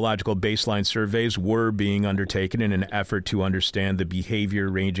of biological baseline surveys were being undertaken in an effort to understand the behavior,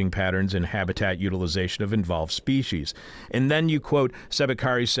 ranging patterns, and habitat utilization of involved species. And then you quote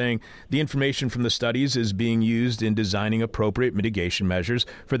Sebekari saying, the information from the studies is being used in designing appropriate mitigation measures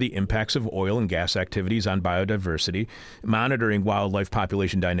for the impacts of oil and gas activities on biodiversity, monitoring wildlife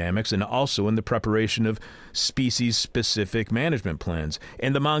population dynamics, and also in the preparation of species-specific management plans.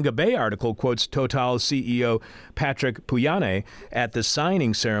 And the Manga Bay article quotes Total CEO Patrick Pouyanné at the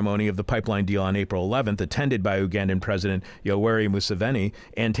signing ceremony of the pipeline deal on April 11th, attended by Ugandan President Yoweri Museveni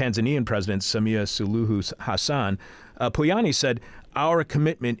and Tanzanian President Samia Suluhu Hassan. Pouyanné said, our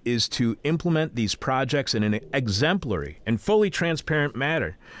commitment is to implement these projects in an exemplary and fully transparent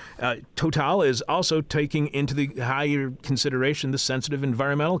manner. Total is also taking into the higher consideration the sensitive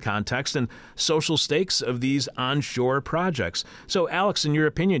environmental context and social stakes of these onshore projects. So, Alex, in your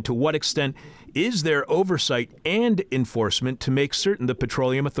opinion, to what extent is there oversight and enforcement to make certain the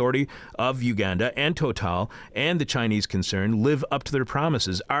Petroleum Authority of Uganda and Total and the Chinese concern live up to their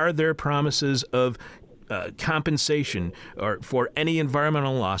promises? Are there promises of compensation or for any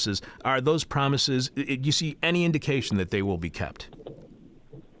environmental losses? Are those promises, do you see any indication that they will be kept?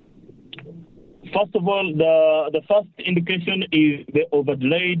 First of all, the first indication is the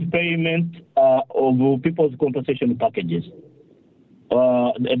overdelayed payment of people's compensation packages.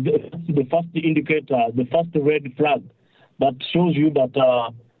 The first indicator, the first red flag that shows you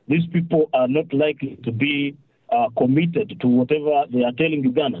that these people are not likely to be committed to whatever they are telling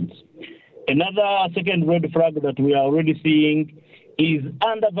Ugandans. Another second red flag that we are already seeing is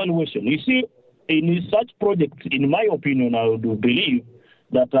undervaluation. You see, in such projects, in my opinion, I would believe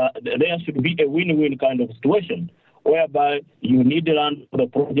that there should be a win-win kind of situation, whereby you need land for the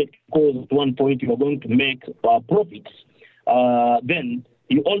project because at one point you are going to make profits. Then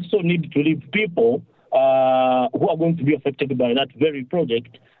you also need to leave people who are going to be affected by that very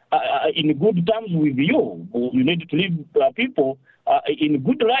project in good terms with you. You need to leave people in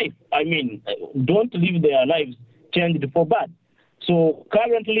good life. I mean, don't leave their lives changed for bad. So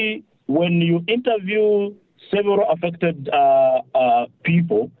currently, when you interview several affected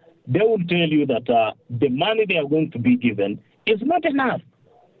people, they will tell you that the money they are going to be given is not enough.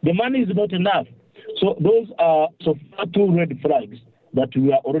 The money is not enough. So those are so far two red flags that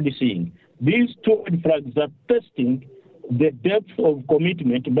we are already seeing. These two red flags are testing the depth of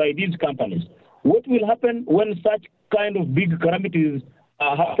commitment by these companies. What will happen when such kind of big calamities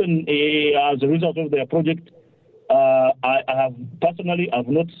happen as a result of their project? I have personally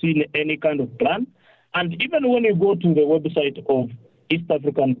not seen any kind of plan. And even when you go to the website of East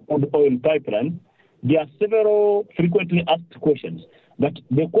African Crude Oil Pipeline, there are several frequently asked questions. But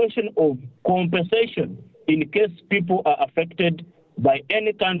the question of compensation in case people are affected by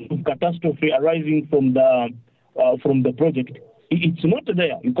any kind of catastrophe arising from the project, it's not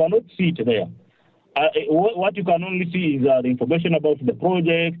there. You cannot see it there. What you can only see is the information about the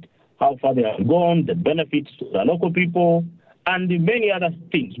project, how far they have gone, the benefits to the local people, and many other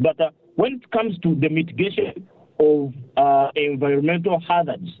things. But when it comes to the mitigation of environmental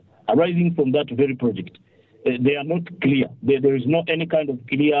hazards arising from that very project, they are not clear. There is not any kind of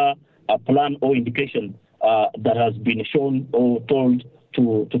clear plan or indication that has been shown or told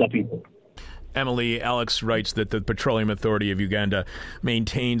to the people. Emily, Alex writes that the Petroleum Authority of Uganda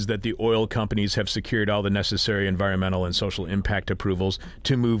maintains that the oil companies have secured all the necessary environmental and social impact approvals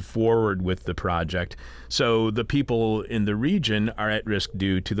to move forward with the project. So the people in the region are at risk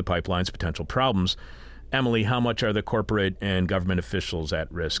due to the pipeline's potential problems. Emily, how much are the corporate and government officials at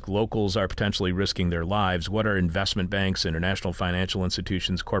risk? Locals are potentially risking their lives. What are investment banks, international financial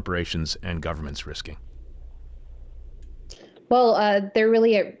institutions, corporations, and governments risking? Well, they're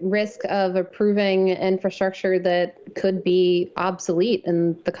really at risk of approving infrastructure that could be obsolete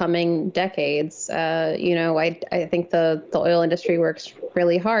in the coming decades. I think the oil industry works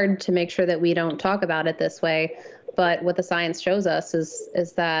really hard to make sure that we don't talk about it this way. But what the science shows us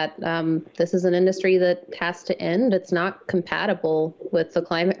is that this is an industry that has to end. It's not compatible with the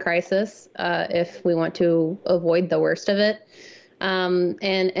climate crisis if we want to avoid the worst of it.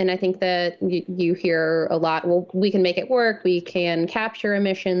 And I think that you hear a lot, well, we can make it work, we can capture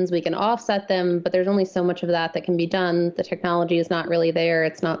emissions, we can offset them, but there's only so much of that can be done. The technology is not really there,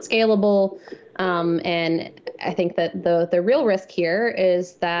 it's not scalable. And I think that the real risk here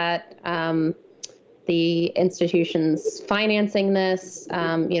is that the institutions financing this,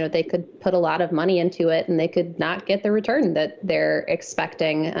 they could put a lot of money into it and they could not get the return that they're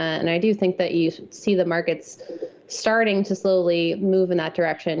expecting. And I do think that you see the markets starting to slowly move in that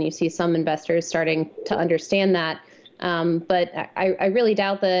direction. You see some investors starting to understand that. But I really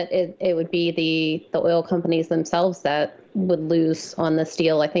doubt that it would be the oil companies themselves that would lose on this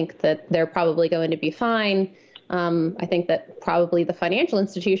deal. I think that they're probably going to be fine. I think that probably the financial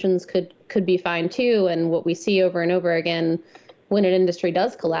institutions could be fine too. And what we see over and over again when an industry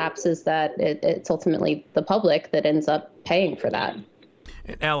does collapse is that it's ultimately the public that ends up paying for that.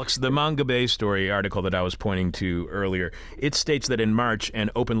 Alex, the Manga Bay story article that I was pointing to earlier, it states that in March,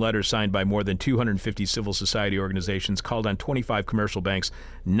 an open letter signed by more than 250 civil society organizations called on 25 commercial banks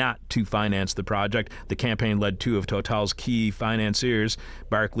not to finance the project. The campaign led two of Total's key financiers,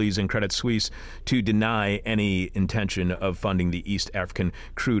 Barclays and Credit Suisse, to deny any intention of funding the East African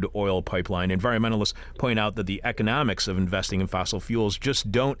crude oil pipeline. Environmentalists point out that the economics of investing in fossil fuels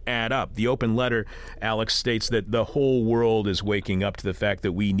just don't add up. The open letter, Alex, states that the whole world is waking up to the fact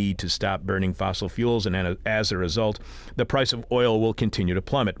that we need to stop burning fossil fuels, and as a result, the price of oil will continue to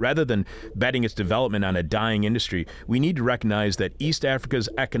plummet. Rather than betting its development on a dying industry, we need to recognize that East Africa's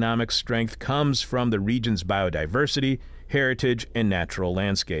economic strength comes from the region's biodiversity, heritage, and natural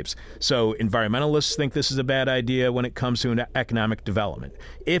landscapes. So environmentalists think this is a bad idea when it comes to an economic development.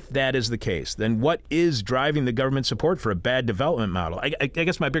 If that is the case, then what is driving the government support for a bad development model? I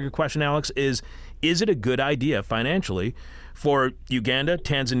guess my bigger question, Alex, is it a good idea financially for Uganda,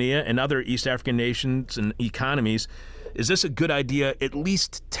 Tanzania, and other East African nations and economies? Is this a good idea, at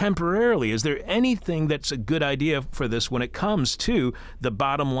least temporarily? Is there anything that's a good idea for this when it comes to the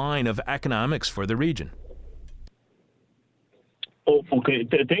bottom line of economics for the region? Okay,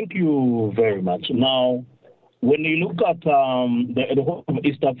 thank you very much. Now, when you look at the whole of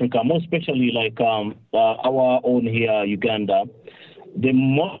East Africa, more especially like our own here, Uganda, the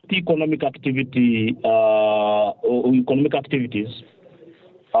most economic activity or economic activities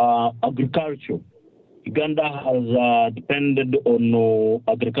are agriculture. Uganda has depended on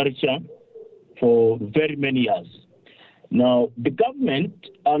agriculture for very many years. Now, the government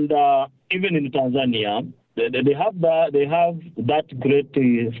and even in Tanzania, they have that great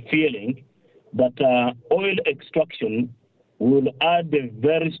feeling that oil extraction will add a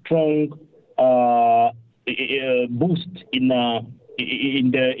very strong boost in the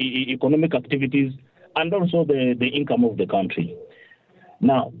economic activities and also the income of the country.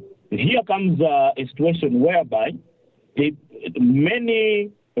 Now, here comes a situation whereby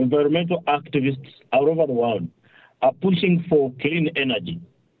many environmental activists all over the world are pushing for clean energy.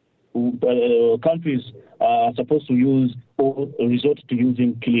 Countries are supposed to use or resort to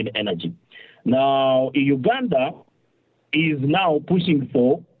using clean energy. Now, Uganda is now pushing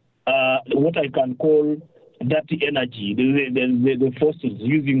for what I can call dirty energy, the fossils,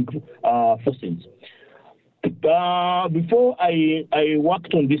 using fossils. Before I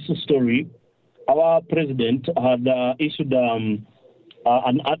worked on this story, our president had issued an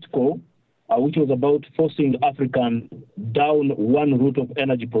article which was about forcing African down one route of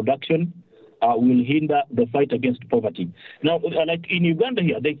energy production will hinder the fight against poverty. Now, like in Uganda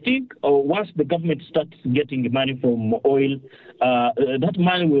here, they think once the government starts getting money from oil, that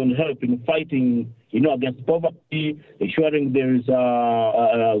money will help in fighting, against poverty, ensuring there is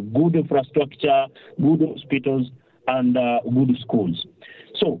good infrastructure, good hospitals, and good schools.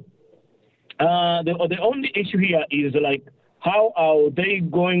 So the only issue here is like, how are they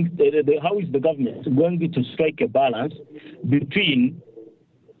going? How is the government going to strike a balance between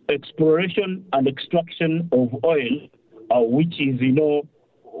exploration and extraction of oil, which is,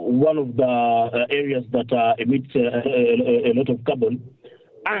 one of the areas that emits a lot of carbon,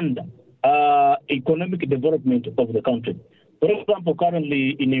 and economic development of the country? For example,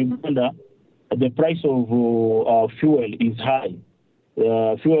 currently in Uganda, the price of fuel is high.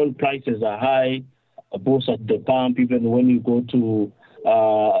 Fuel prices are high, both at the pump, even when you go to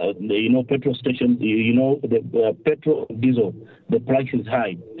petrol stations, the petrol, diesel, the price is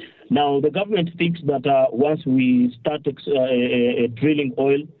high. Now, the government thinks that once we start drilling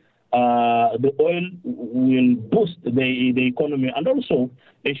oil, the oil will boost the economy and also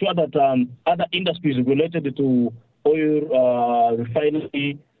ensure that other industries related to oil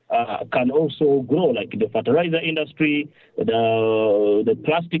refinery can also grow, like the fertilizer industry, the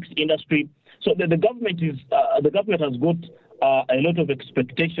plastics industry. So the government has got a lot of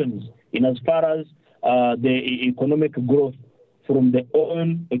expectations in as far as the economic growth from the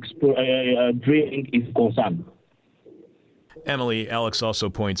oil drilling is concerned. Emily, Alex also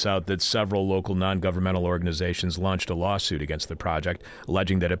points out that several local non-governmental organizations launched a lawsuit against the project,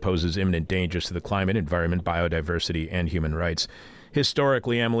 alleging that it poses imminent dangers to the climate, environment, biodiversity, and human rights.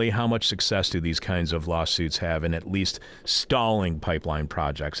 Historically, Emily, how much success do these kinds of lawsuits have in at least stalling pipeline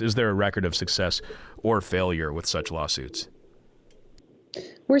projects? Is there a record of success or failure with such lawsuits?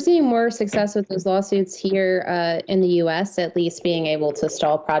 We're seeing more success with those lawsuits here in the U.S., at least being able to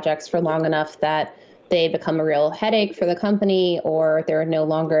stall projects for long enough that they become a real headache for the company, or they're no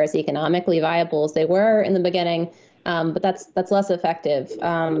longer as economically viable as they were in the beginning. But that's less effective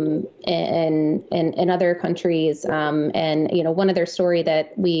in other countries. And one other story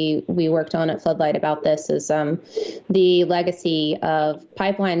that we worked on at Floodlight about this is the legacy of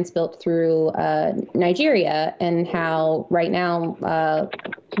pipelines built through Nigeria, and how right now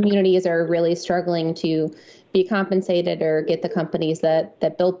communities are really struggling to be compensated or get the companies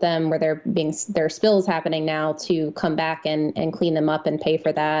that built them, where there are spills happening now, to come back and clean them up and pay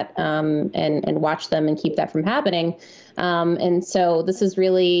for that, and watch them and keep that from happening. And so this is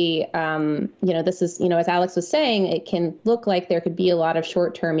really, this is, as Alex was saying, it can look like there could be a lot of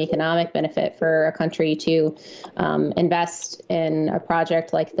short-term economic benefit for a country to invest in a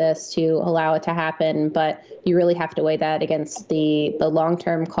project like this to allow it to happen. But you really have to weigh that against the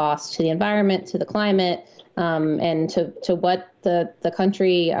long-term cost to the environment, to the climate, and to what the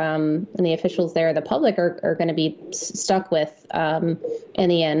country and the officials there, the public, are going to be stuck with in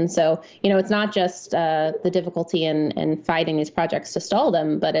the end. So, it's not just the difficulty in fighting these projects to stall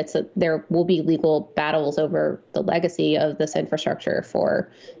them, but there will be legal battles over the legacy of this infrastructure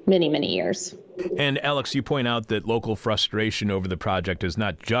for many, many years. And Alex, you point out that local frustration over the project is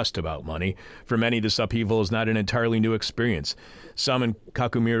not just about money. For many, this upheaval is not an entirely new experience. Some in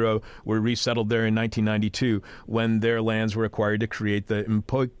Kakumiro were resettled there in 1992 when their lands were acquired to create the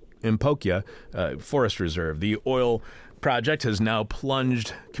Mpokya Forest Reserve. The oil project has now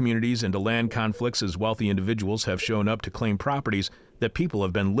plunged communities into land conflicts as wealthy individuals have shown up to claim properties that people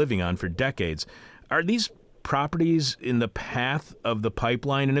have been living on for decades. Are these properties in the path of the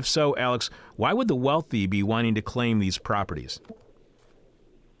pipeline? And if so, Alex, why would the wealthy be wanting to claim these properties?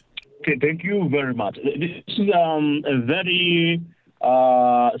 Okay, thank you very much. This is a very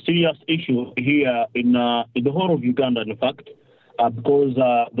serious issue here in the whole of Uganda, in fact, because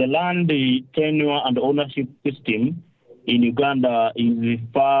the land tenure and ownership system in Uganda is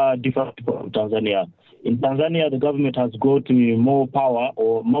far different from Tanzania. In Tanzania, the government has got more power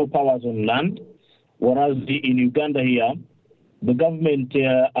or more powers on land, whereas in Uganda here, the government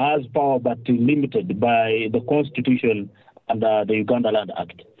has power but limited by the Constitution and the Uganda Land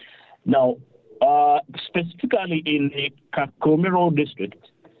Act. Now, specifically in the Kakomero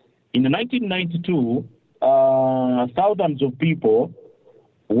district, in 1992, thousands of people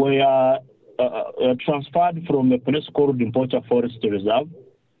were transferred from a place called Mpocha Forest Reserve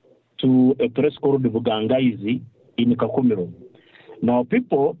to a place called Bugangaizi in Kakomero. Now,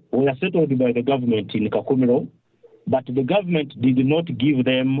 people were settled by the government in Kakomero, but the government did not give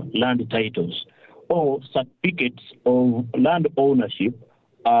them land titles or certificates of land ownership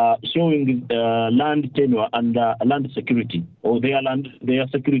showing land tenure and land security, or their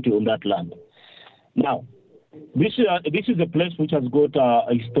security on that land. Now, this is a place which has got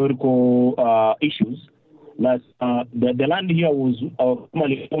historical issues. Like the land here was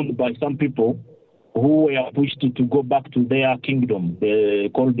formerly owned by some people who were pushed to go back to their kingdom,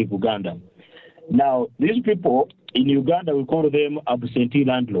 called the Buganda. Now, these people in Uganda, we call them absentee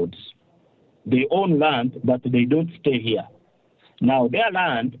landlords. They own land, but they don't stay here. Now, their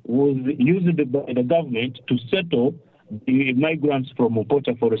land was used by the government to settle the migrants from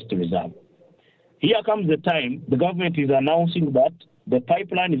Mpocha Forest Reserve. Here comes the time the government is announcing that the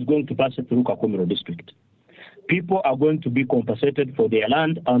pipeline is going to pass through Kakomero district. People are going to be compensated for their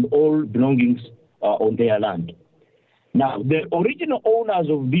land and all belongings on their land. Now, the original owners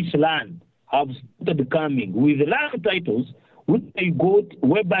of this land have started coming with land titles which they got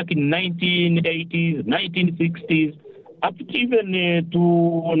way back in 1980s, 1960s, up to even to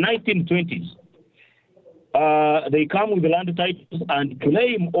 1920s. They come with the land titles and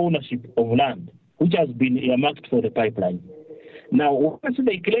claim ownership of land, which has been earmarked for the pipeline. Now, once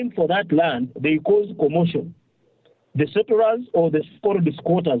they claim for that land, they cause commotion. The settlers or the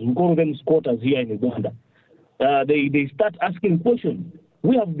squatters, we call them squatters here in Uganda, they start asking questions.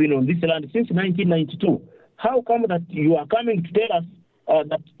 We have been on this land since 1992. How come that you are coming to tell us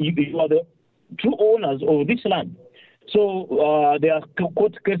that you are the true owners of this land? So there are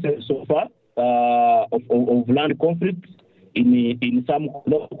court cases so far of land conflicts in some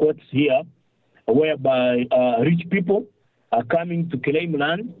local courts here, whereby rich people are coming to claim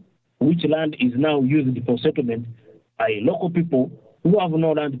land, which land is now used for settlement by local people who have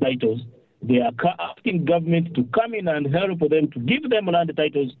no land titles. They are asking government to come in and help them to give them land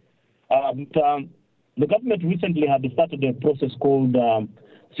titles. The government recently had started a process called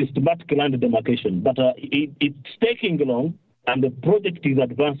systematic land demarcation, but it's taking long, and the project is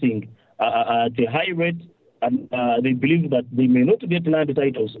advancing at a high rate, and they believe that they may not get land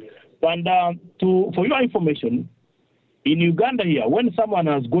titles. And for your information, in Uganda here, when someone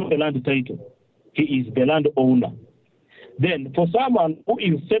has got a land title, he is the land owner. Then for someone who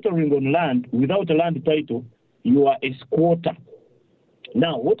is settling on land without a land title, you are a squatter.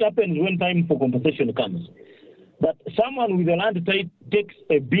 Now, what happens when time for compensation comes? That someone with a land title takes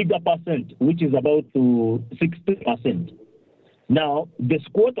a bigger percent, which is about to 60%. Now, the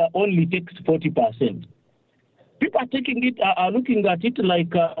squatter only takes 40%. People are taking it, are looking at it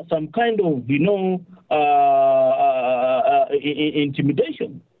like some kind of,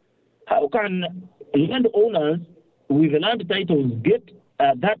 intimidation. How can landowners with land titles get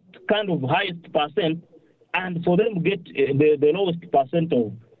that kind of highest percent, and for them get the lowest percent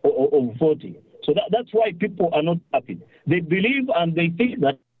of 40? So that's why people are not happy. They believe and they think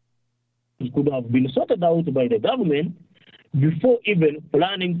that it could have been sorted out by the government before even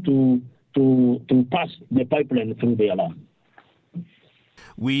planning to pass the pipeline through their land.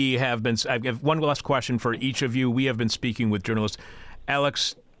 I have one last question for each of you. We have been speaking with journalist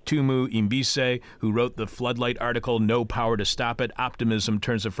Alex Tumu Imbise, who wrote the Floodlight article, No Power to Stop It, Optimism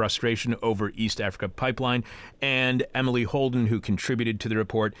Turns to Frustration Over East Africa Pipeline, and Emily Holden, who contributed to the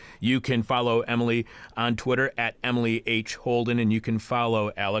report. You can follow Emily on Twitter at Emily H. Holden, and you can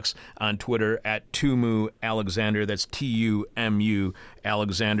follow Alex on Twitter at Tumu Alexander. That's Tumu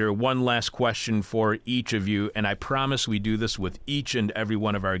Alexander. One last question for each of you, and I promise we do this with each and every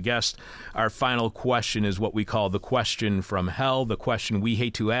one of our guests. Our final question is what we call the question from hell, the question we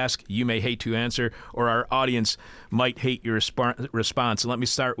hate to ask, you may hate to answer, or our audience might hate your response. And let me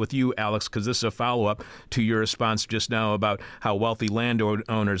start with you, Alex, because this is a follow-up to your response just now about how wealthy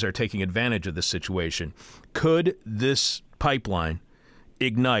landowners are taking advantage of this situation. Could this pipeline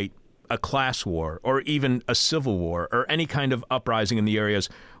ignite a class war or even a civil war or any kind of uprising in the areas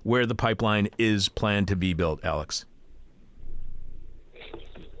where the pipeline is planned to be built, Alex?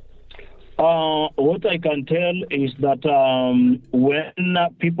 What I can tell is that when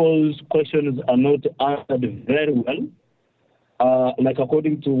people's questions are not answered very well, like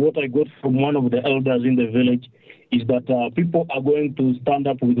according to what I got from one of the elders in the village, is that people are going to stand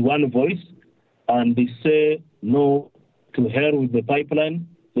up with one voice and they say no to hell with the pipeline,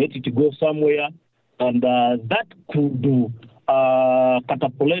 let it go somewhere, and that could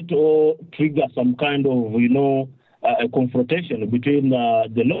catapult or trigger some kind of, a confrontation between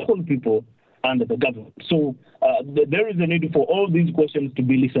the local people and the government. So there is a need for all these questions to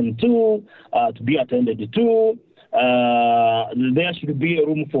be listened to be attended to. There should be a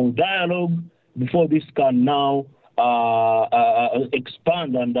room for dialogue before this can now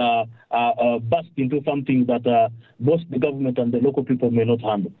expand and burst into something that both the government and the local people may not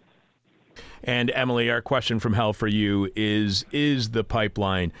handle. And Emily, our question from hell for you is the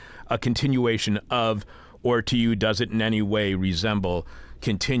pipeline a continuation of, or to you, does it in any way resemble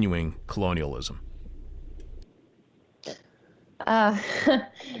continuing colonialism? Yeah,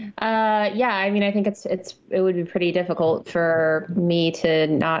 I mean, I think it would be pretty difficult for me to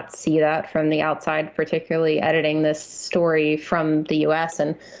not see that from the outside, particularly editing this story from the U.S.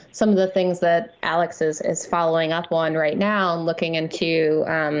 and some of the things that Alex is following up on right now, looking into,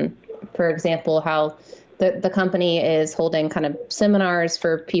 for example, how the company is holding kind of seminars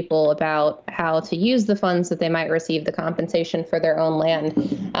for people about how to use the funds that they might receive, the compensation for their own land.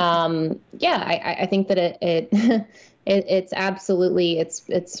 I think that it's absolutely,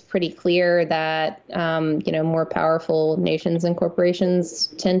 it's pretty clear that, more powerful nations and corporations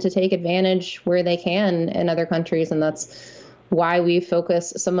tend to take advantage where they can in other countries. And that's why we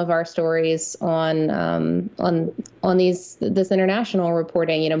focus some of our stories on this international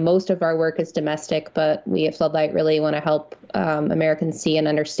reporting. Most of our work is domestic, but we at Floodlight really want to help Americans see and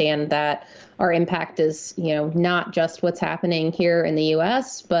understand that our impact is, not just what's happening here in the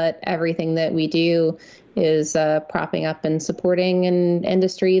U.S., but everything that we do is propping up and supporting an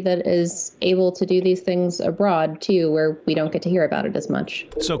industry that is able to do these things abroad too, where we don't get to hear about it as much.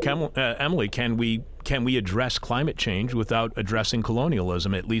 So, Emily, can we address climate change without addressing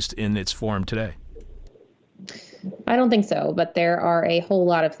colonialism, at least in its form today? I don't think so, but there are a whole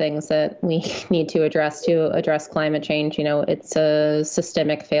lot of things that we need to address climate change. It's a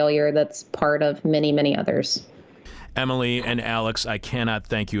systemic failure that's part of many, many others. Emily and Alex, I cannot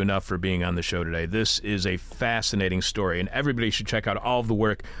thank you enough for being on the show today. This is a fascinating story, and everybody should check out all of the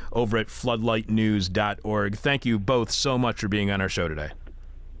work over at floodlightnews.org. Thank you both so much for being on our show today.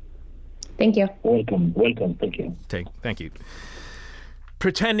 Thank you. Welcome. Thank you. Thank you.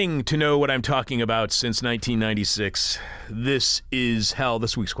 Pretending to know what I'm talking about since 1996, this is hell.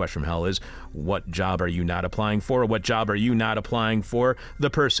 This week's question from hell is, what job are you not applying for? What job are you not applying for? The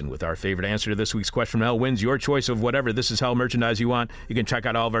person with our favorite answer to this week's question from hell wins your choice of whatever This Is Hell merchandise you want. You can check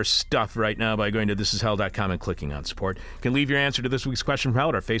out all of our stuff right now by going to thisishell.com and clicking on support. You can leave your answer to this week's question from hell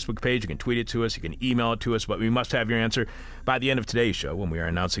at our Facebook page. You can tweet it to us. You can email it to us, but we must have your answer by the end of today's show when we are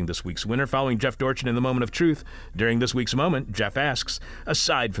announcing this week's winner. Following Jeff Dorchin in the Moment of Truth, during this week's moment, Jeff asks,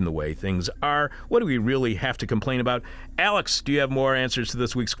 aside from the way things are, what do we really have to complain about? Alex, do you have more answers to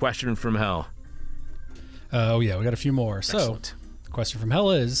this week's question from hell? We got a few more. Excellent. So, the question from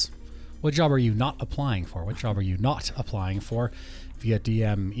hell is, what job are you not applying for? What job are you not applying for? Via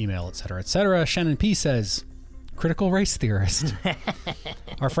DM, email, etc., etc. Shannon P. says, critical race theorist.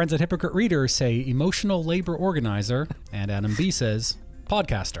 Our friends at Hypocrite Reader say emotional labor organizer, and Adam B. says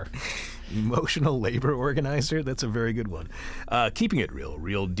podcaster. Emotional labor organizer? That's a very good one. Keeping it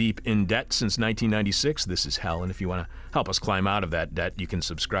real deep in debt since 1996. This is hell, and if you want to help us climb out of that debt, you can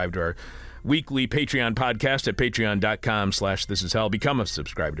subscribe to our weekly Patreon podcast at patreon.com/thisishell. Become a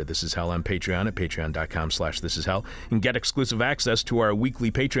subscriber to This Is Hell on Patreon at patreon.com/thisishell and get exclusive access to our weekly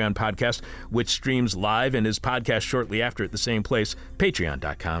Patreon podcast, which streams live and is podcast shortly after at the same place,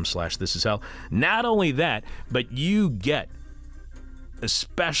 patreon.com/thisishell. Not only that, but you get a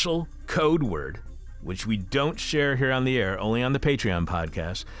special code word which we don't share here on the air, only on the Patreon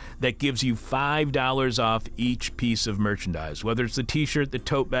podcast, that gives you $5 off each piece of merchandise, whether it's the t-shirt, the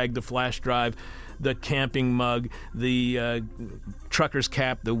tote bag, the flash drive, the camping mug, the trucker's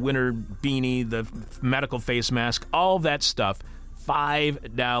cap, the winter beanie, the medical face mask, all that stuff.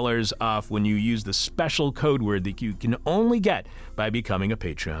 $5 off when you use the special code word that you can only get by becoming a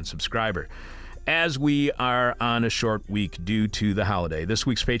Patreon subscriber. As we are on a short week due to the holiday, this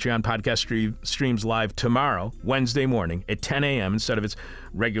week's Patreon podcast streams live tomorrow, Wednesday morning at 10 a.m. instead of its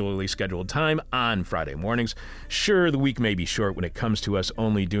regularly scheduled time on Friday mornings. Sure, the week may be short when it comes to us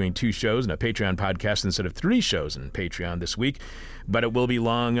only doing 2 shows and a Patreon podcast instead of 3 shows in Patreon this week, but it will be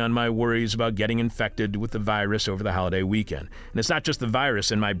long on my worries about getting infected with the virus over the holiday weekend. And it's not just the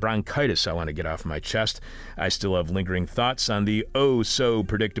virus and my bronchitis I want to get off my chest. I still have lingering thoughts on the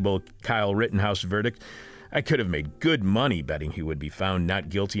oh-so-predictable Kyle Rittenhouse verdict. I could have made good money betting he would be found not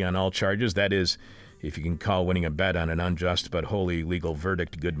guilty on all charges. That is, if you can call winning a bet on an unjust but wholly legal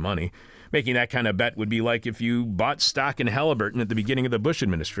verdict good money. Making that kind of bet would be like if you bought stock in Halliburton at the beginning of the Bush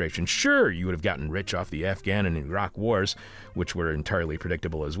administration. Sure, you would have gotten rich off the Afghan and Iraq wars, which were entirely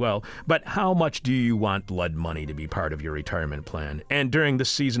predictable as well. But how much do you want blood money to be part of your retirement plan? And during this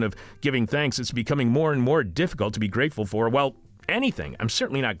season of giving thanks, it's becoming more and more difficult to be grateful for, well, anything. I'm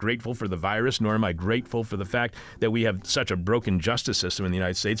certainly not grateful for the virus, nor am I grateful for the fact that we have such a broken justice system in the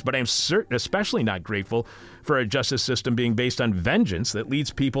United States, but I'm especially not grateful for a justice system being based on vengeance that leads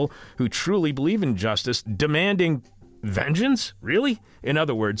people who truly believe in justice demanding vengeance? Really? In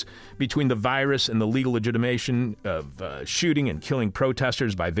other words, between the virus and the legal legitimation of shooting and killing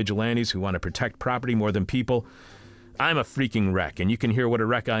protesters by vigilantes who want to protect property more than people, I'm a freaking wreck, and you can hear what a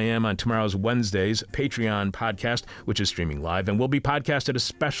wreck I am on tomorrow's Wednesday's Patreon podcast, which is streaming live and will be podcast at a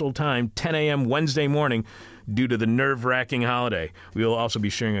special time, 10 a.m. Wednesday morning, due to the nerve-wracking holiday. We will also be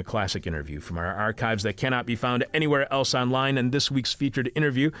sharing a classic interview from our archives that cannot be found anywhere else online, and this week's featured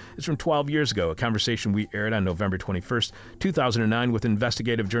interview is from 12 years ago, a conversation we aired on November 21st, 2009 with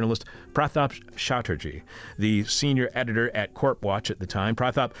investigative journalist Pratap Chatterjee, the senior editor at Corp Watch at the time.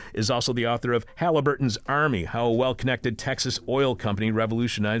 Pratap is also the author of Halliburton's Army, How a Well-Connected Texas Oil Company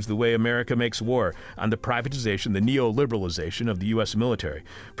Revolutionized the Way America Makes War, on the privatization, the neoliberalization of the U.S. military.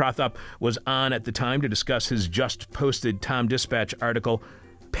 Pratap was on at the time to discuss his just-posted Tom Dispatch article,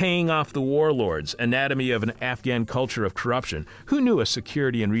 Paying Off the Warlords, Anatomy of an Afghan Culture of Corruption. Who knew a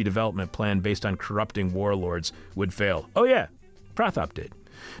security and redevelopment plan based on corrupting warlords would fail? Oh yeah, Pratap did.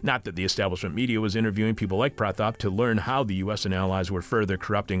 Not that the establishment media was interviewing people like Pratap to learn how the U.S. and allies were further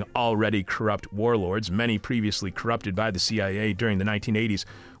corrupting already corrupt warlords, many previously corrupted by the CIA during the 1980s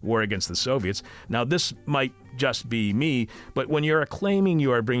war against the Soviets. Now, this might just be me, but when you're claiming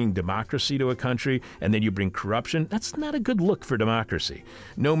you are bringing democracy to a country and then you bring corruption, that's not a good look for democracy.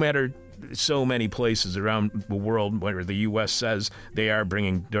 No matter so many places around the world where the U.S. says they are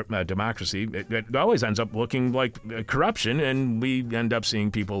bringing democracy, it always ends up looking like corruption, and we end up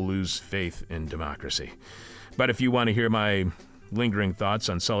seeing people lose faith in democracy. But if you want to hear my lingering thoughts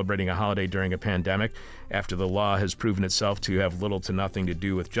on celebrating a holiday during a pandemic after the law has proven itself to have little to nothing to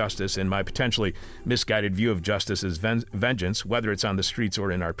do with justice, and my potentially misguided view of justice as vengeance, whether it's on the streets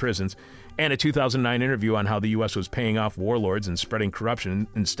or in our prisons, and a 2009 interview on how the U.S. was paying off warlords and spreading corruption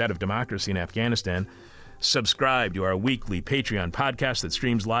instead of democracy in Afghanistan, subscribe to our weekly Patreon podcast that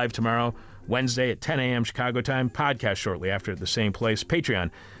streams live tomorrow, Wednesday at 10 a.m. Chicago time, podcast shortly after at the same place,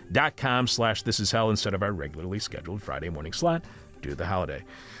 patreon.com/thisishell instead of our regularly scheduled Friday morning slot due to the holiday.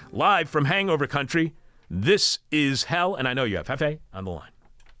 Live from Hangover Country, this is Hell, and I know you have Hefe on the line.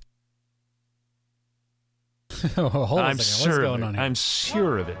 Hold on I'm a second. sure What's of going it. on here? I'm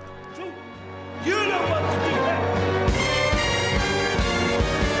sure of it. You know what to do.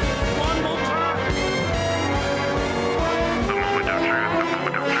 One more time. The moment of truth, the moment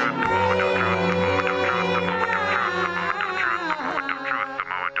of truth, the moment of truth, the moment of truth, the moment of truth, the moment of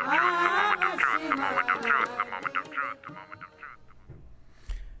truth, the moment of truth, the moment of truth, the moment of truth, the moment of truth.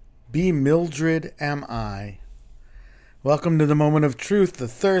 Be Mildred am I. Welcome to the moment of truth, the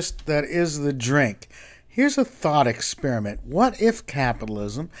thirst that is the drink. Here's a thought experiment. What if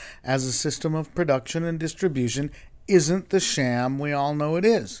capitalism, as a system of production and distribution, isn't the sham we all know it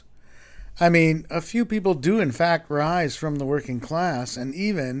is? I mean, a few people do in fact rise from the working class, and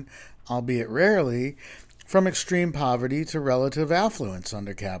even, albeit rarely, from extreme poverty to relative affluence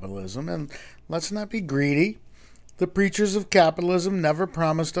under capitalism. And let's not be greedy. The preachers of capitalism never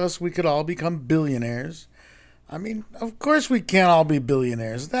promised us we could all become billionaires. I mean, of course we can't all be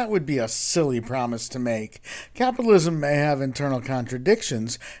billionaires. That would be a silly promise to make. Capitalism may have internal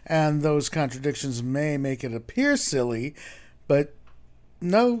contradictions, and those contradictions may make it appear silly, but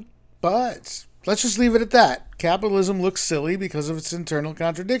no buts. Let's just leave it at that. Capitalism looks silly because of its internal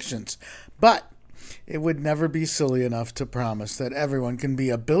contradictions. But it would never be silly enough to promise that everyone can be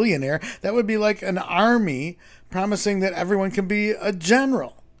a billionaire. That would be like an army promising that everyone can be a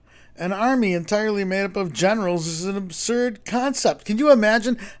general. An army entirely made up of generals is an absurd concept. Can you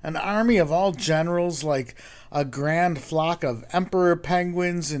imagine an army of all generals, like a grand flock of emperor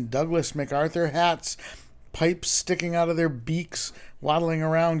penguins in Douglas MacArthur hats, pipes sticking out of their beaks, waddling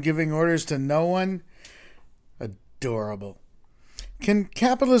around giving orders to no one? Adorable. Can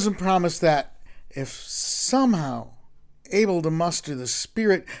capitalism promise that if somehow able to muster the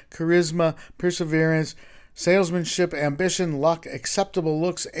spirit, charisma, perseverance, salesmanship, ambition, luck, acceptable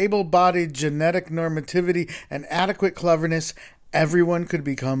looks, able-bodied genetic normativity, and adequate cleverness, everyone could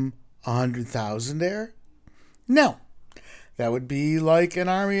become a 100,000-aire? No. That would be like an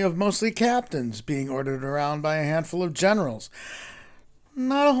army of mostly captains being ordered around by a handful of generals.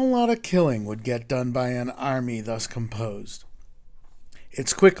 Not a whole lot of killing would get done by an army thus composed.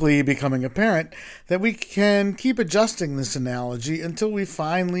 It's quickly becoming apparent that we can keep adjusting this analogy until we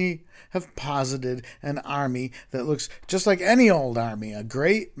finally have posited an army that looks just like any old army, a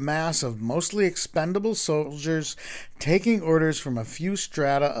great mass of mostly expendable soldiers taking orders from a few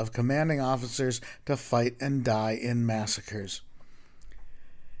strata of commanding officers to fight and die in massacres.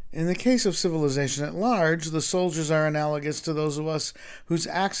 In the case of civilization at large, the soldiers are analogous to those of us whose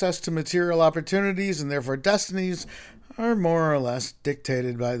access to material opportunities and therefore destinies are more or less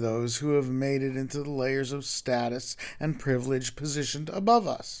dictated by those who have made it into the layers of status and privilege positioned above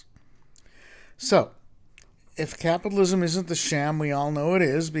us. So, if capitalism isn't the sham we all know it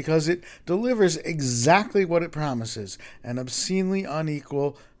is, because it delivers exactly what it promises, an obscenely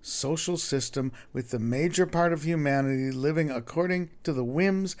unequal social system with the major part of humanity living according to the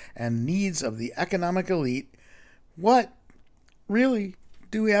whims and needs of the economic elite, what really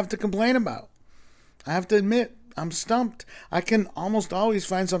do we have to complain about? I have to admit, I'm stumped. I can almost always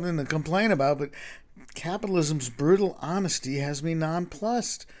find something to complain about, but capitalism's brutal honesty has me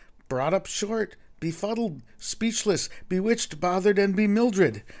nonplussed, brought up short, befuddled, speechless, bewitched, bothered, and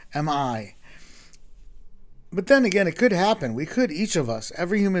bewildered am I. But then again, it could happen. We could, each of us,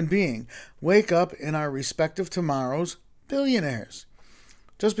 every human being, wake up in our respective tomorrows billionaires.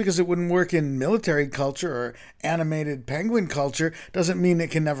 Just because it wouldn't work in military culture or animated penguin culture doesn't mean it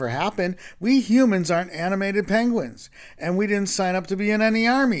can never happen. We humans aren't animated penguins, and we didn't sign up to be in any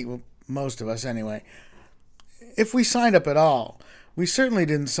army. Well, most of us anyway. If we signed up at all, we certainly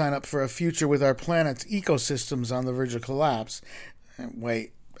didn't sign up for a future with our planet's ecosystems on the verge of collapse.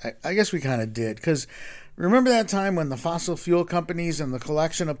 Wait, I guess we kind of did, because remember that time when the fossil fuel companies and the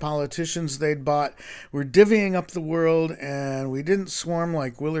collection of politicians they'd bought were divvying up the world and we didn't swarm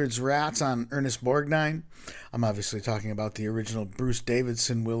like Willard's rats on Ernest Borgnine? I'm obviously talking about the original Bruce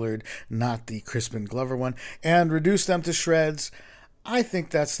Davidson Willard, not the Crispin Glover one, and reduce them to shreds. I think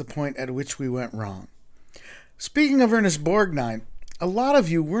that's the point at which we went wrong. Speaking of Ernest Borgnine, a lot of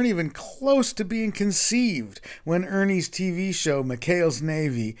you weren't even close to being conceived when Ernie's TV show McHale's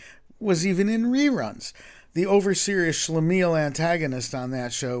Navy was even in reruns. The over-serious schlemiel antagonist on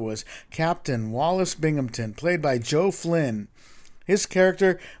that show was Captain Wallace Binghamton, played by Joe Flynn. His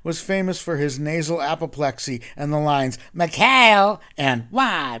character was famous for his nasal apoplexy and the lines, "McHale" and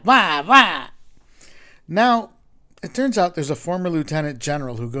 "Why?" Now, it turns out there's a former lieutenant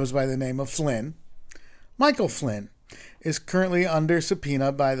general who goes by the name of Flynn. Michael Flynn is currently under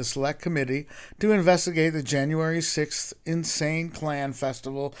subpoena by the Select Committee to investigate the January 6th insane Klan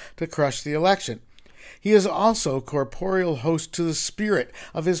festival to crush the election. He is also corporeal host to the spirit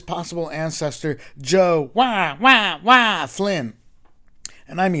of his possible ancestor, Joe Flynn.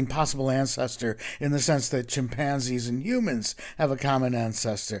 And I mean possible ancestor in the sense that chimpanzees and humans have a common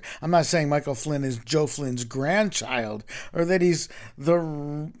ancestor. I'm not saying Michael Flynn is Joe Flynn's grandchild or that he's the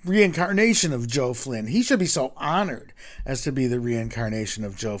reincarnation of Joe Flynn. He should be so honored as to be the reincarnation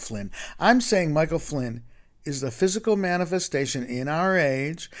of Joe Flynn. I'm saying Michael Flynn is the physical manifestation in our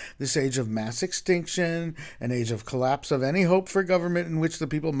age, this age of mass extinction, an age of collapse of any hope for government in which the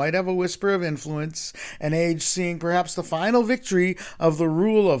people might have a whisper of influence, an age seeing perhaps the final victory of the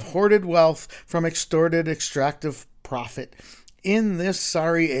rule of hoarded wealth from extorted extractive profit. In this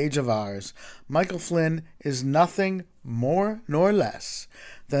sorry age of ours, Michael Flynn is nothing more nor less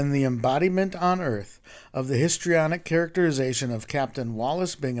than the embodiment on Earth of the histrionic characterization of Captain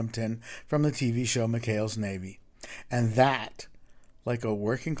Wallace Binghamton from the TV show McHale's Navy. And that, like a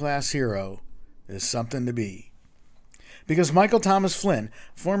working-class hero, is something to be. Because Michael Thomas Flynn,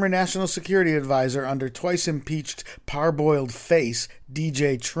 former National Security Advisor under twice-impeached parboiled face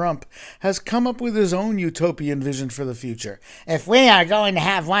DJ Trump, has come up with his own utopian vision for the future. If we are going to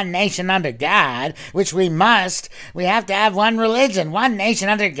have one nation under God, which we must, we have to have one religion, one nation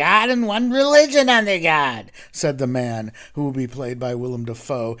under God and one religion under God, said the man who will be played by Willem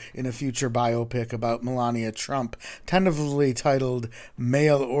Dafoe in a future biopic about Melania Trump, tentatively titled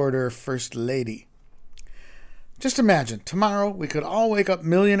Mail Order First Lady. Just imagine, tomorrow we could all wake up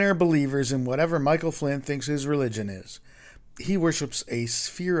millionaire believers in whatever Michael Flynn thinks his religion is. He worships a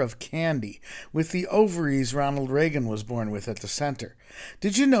sphere of candy with the ovaries Ronald Reagan was born with at the center.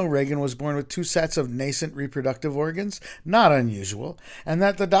 Did you know Reagan was born with 2 sets of nascent reproductive organs? Not unusual. And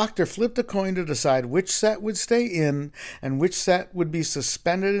that the doctor flipped a coin to decide which set would stay in and which set would be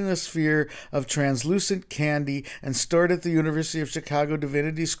suspended in a sphere of translucent candy and stored at the University of Chicago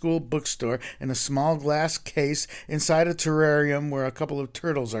Divinity School bookstore in a small glass case inside a terrarium where a couple of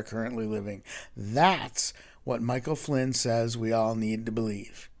turtles are currently living. That's what Michael Flynn says we all need to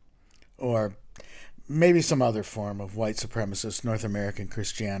believe. Or maybe some other form of white supremacist North American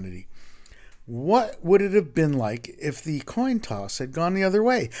Christianity. What would it have been like if the coin toss had gone the other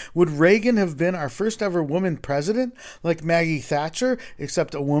way? Would Reagan have been our first ever woman president, like Maggie Thatcher,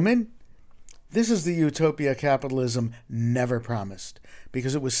 except a woman? This is the utopia capitalism never promised,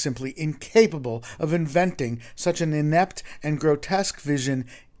 because it was simply incapable of inventing such an inept and grotesque vision,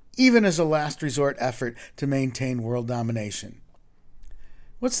 even as a last resort effort to maintain world domination.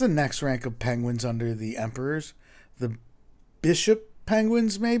 What's the next rank of penguins under the emperors? The bishop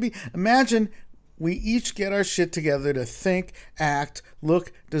penguins, maybe? Imagine we each get our shit together to think, act,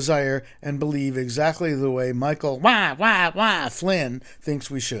 look, desire, and believe exactly the way Michael Flynn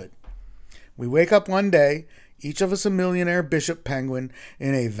thinks we should. We wake up one day, each of us a millionaire bishop penguin,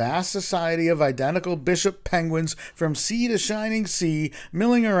 in a vast society of identical bishop penguins from sea to shining sea,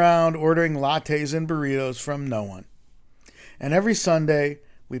 milling around ordering lattes and burritos from no one. And every Sunday,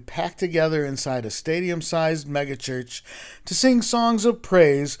 we pack together inside a stadium-sized megachurch to sing songs of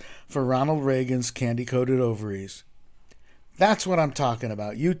praise for Ronald Reagan's candy-coated ovaries. That's what I'm talking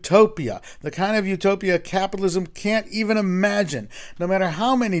about. Utopia. The kind of utopia capitalism can't even imagine. No matter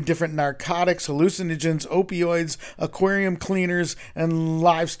how many different narcotics, hallucinogens, opioids, aquarium cleaners, and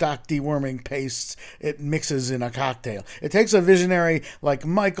livestock deworming pastes it mixes in a cocktail. It takes a visionary like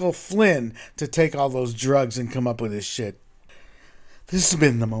Michael Flynn to take all those drugs and come up with this shit. This has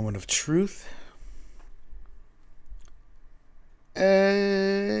been the Moment of Truth.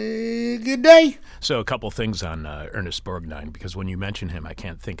 Good day. So a couple things on Ernest Borgnine, because when you mention him, I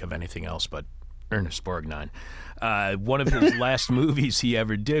can't think of anything else but Ernest Borgnine. One of his last movies he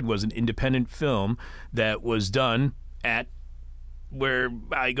ever did was an independent film that was done at where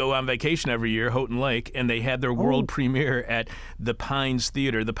I go on vacation every year, Houghton Lake, and they had their world premiere at the Pines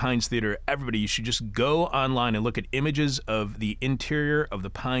Theater. The Pines Theater, everybody, you should just go online and look at images of the interior of the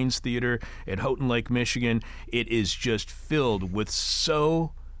Pines Theater at Houghton Lake, Michigan. It is just filled with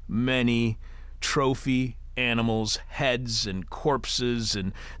so many trophy animals, heads and corpses,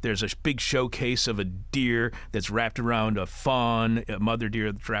 and there's a big showcase of a deer that's wrapped around a fawn, a mother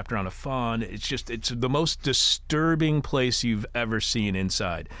deer that's wrapped around a fawn. It's the most disturbing place you've ever seen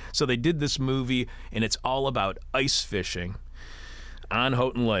inside. So they did this movie, and it's all about ice fishing on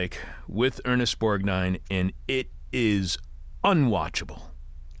Houghton Lake with Ernest Borgnine, and it is unwatchable.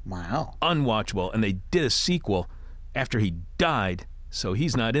 Wow. Unwatchable. And they did a sequel after he died, so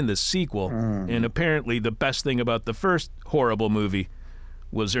he's not in the sequel. And apparently the best thing about the first horrible movie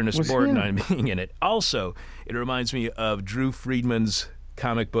was Ernest Borgnine being in it. Also, it reminds me of Drew Friedman's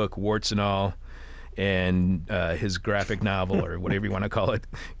comic book, Warts and All, and his graphic novel, or whatever you want to call it,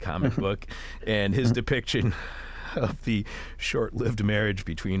 comic book, and his depiction of the short-lived marriage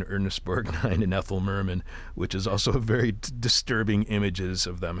between Ernest Borgnine and Ethel Merman, which is also very disturbing images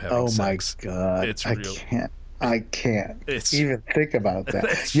of them having sex. Oh my God. It's real. I can't even think about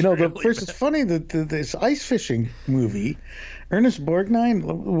that. You know, really it's funny that this ice fishing movie, Ernest Borgnine,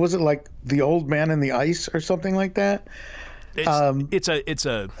 was it like The Old Man in the Ice or something like that? It's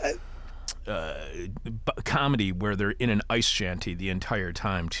a comedy where they're in an ice shanty the entire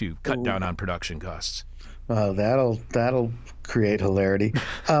time to cut down on production costs. Oh, that'll create hilarity.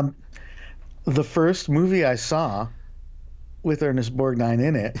 The first movie I saw with Ernest Borgnine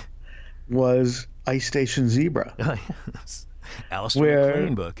in it was Ice Station Zebra. Alistair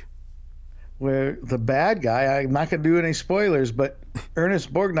McLean book. Where the bad guy, I'm not going to do any spoilers, but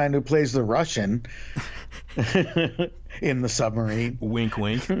Ernest Borgnine, who plays the Russian in the submarine. Wink,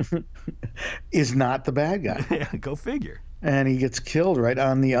 wink. Is not the bad guy. Yeah, go figure. And he gets killed right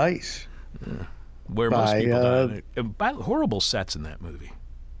on the ice. where most people die. Horrible sets in that movie.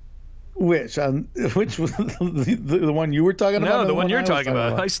 Which was the one you were talking about? No, the one you're talking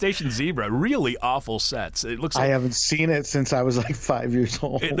about. High Station Zebra. Really awful sets. It looks like, I haven't seen it since I was like 5 years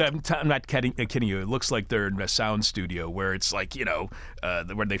old. I'm not kidding you. It looks like they're in a sound studio where it's like,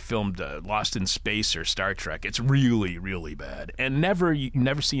 where they filmed Lost in Space or Star Trek. It's really, really bad. And you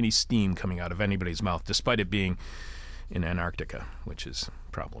never see any steam coming out of anybody's mouth, despite it being in Antarctica, which is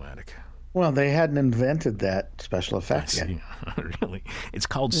problematic. Well, they hadn't invented that special effect yet. Really? It's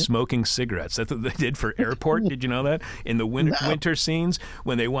called smoking cigarettes. That's what they did for Airport. Did you know that? In the winter scenes,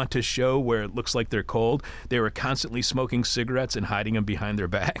 when they want to show where it looks like they're cold, they were constantly smoking cigarettes and hiding them behind their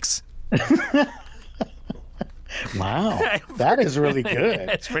backs. Wow, that is really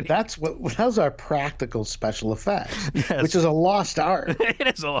good. Those are practical special effects, which is a lost art.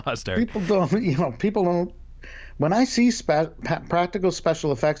 It is a lost art. People don't. When I see practical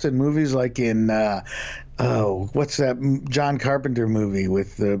special effects in movies, like in what's that John Carpenter movie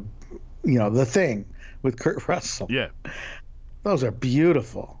with the Thing with Kurt Russell? Yeah, those are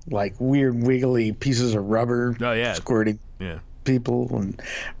beautiful. Like weird wiggly pieces of rubber. Oh yeah, squirting people and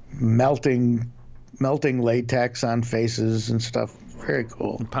melting latex on faces and stuff. Very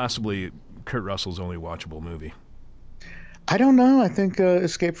cool. Possibly Kurt Russell's only watchable movie. I don't know. I think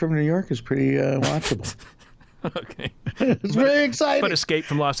Escape from New York is pretty watchable. Okay. It's very exciting. But Escape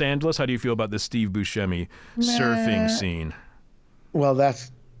from Los Angeles, how do you feel about the Steve Buscemi surfing scene? Well, that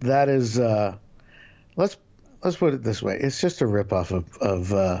is let's put it this way. It's just a ripoff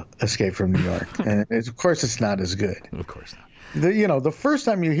of Escape from New York. And of course it's not as good. Of course not. The first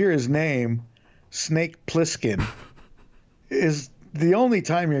time you hear his name, Snake Plissken, is the only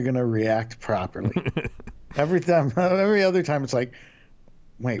time you're going to react properly. Every other time it's like,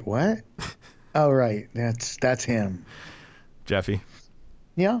 wait, what? Oh, right. That's him. Jeffy?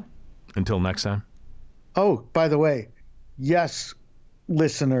 Yeah? Until next time? Oh, by the way, yes,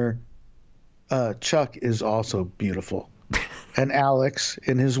 listener, Chuck is also beautiful. And Alex,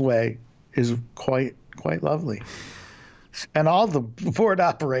 in his way, is quite lovely. And all the board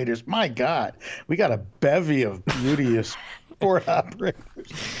operators, my God, we got a bevy of beauteous board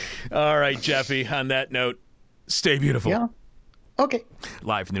operators. All right, Jeffy, on that note, stay beautiful. Yeah. Okay.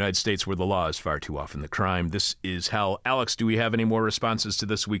 Live from the United States, where the law is far too often the crime. This is Hell. Alex, do we have any more responses to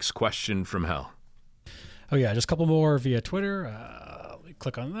this week's question from Hell? Oh, yeah, just a couple more via Twitter. Let me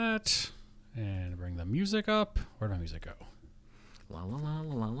click on that and bring the music up. Where'd my music go?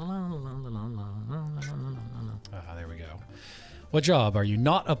 There we go. What job are you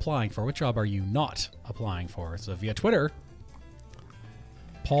not applying for? What job are you not applying for? So via Twitter,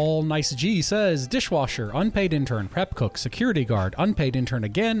 Paul Nice G says dishwasher, unpaid intern, prep cook, security guard, unpaid intern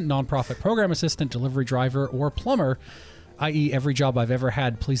again, nonprofit program assistant, delivery driver, or plumber, i.e. every job I've ever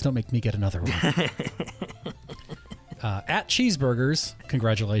had. Please don't make me get another one. At Cheeseburgers,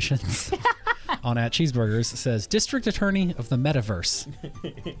 congratulations. On At Cheeseburgers says district attorney of the metaverse.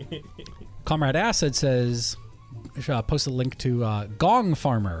 Comrade Acid says post a link to Gong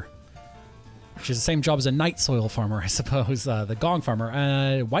Farmer, which is the same job as a night soil farmer, I suppose. The Gong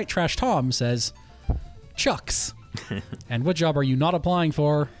Farmer. White Trash Tom says Chucks. And what job are you not applying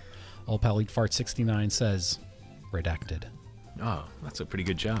for? Old Pal Eat Fart 69 says redacted. Oh, that's a pretty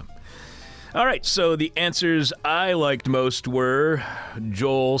good job. All right, so the answers I liked most were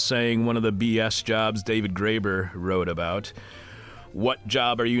Joel saying one of the BS jobs David Graeber wrote about. What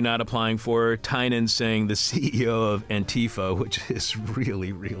job are you not applying for? Tynan saying the CEO of Antifa, which is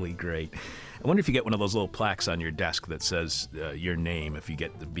really, really great. I wonder if you get one of those little plaques on your desk that says your name if you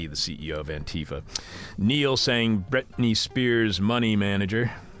get to be the CEO of Antifa. Neil saying Britney Spears money manager.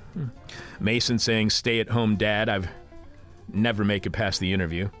 Mason saying stay-at-home dad. I've never make it past the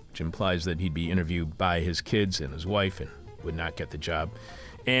interview, which implies that he'd be interviewed by his kids and his wife and would not get the job.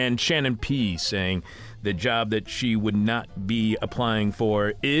 And Shannon P. saying the job that she would not be applying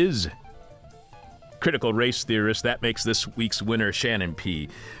for is critical race theorist. That makes this week's winner Shannon P.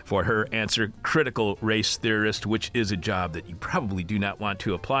 for her answer, critical race theorist, which is a job that you probably do not want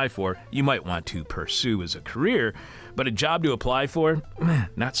to apply for. You might want to pursue as a career, but a job to apply for?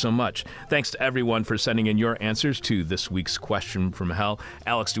 Not so much. Thanks to everyone for sending in your answers to this week's question from Hell.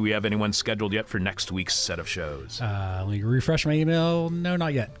 Alex, do we have anyone scheduled yet for next week's set of shows? Let me refresh my email. No,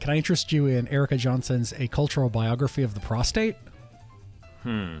 not yet. Can I interest you in Erica Johnson's A Cultural Biography of the Prostate?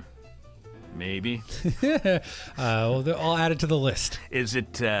 Maybe. I'll add it to the list. Is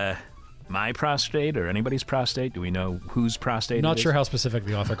it my prostate or anybody's prostate? Do we know whose prostate Not it sure is? how specific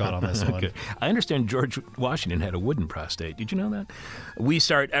the author got on this one. Okay. I understand George Washington had a wooden prostate. Did you know that? We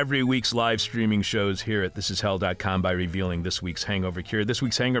start every week's live streaming shows here at thisishell.com by revealing this week's hangover cure. This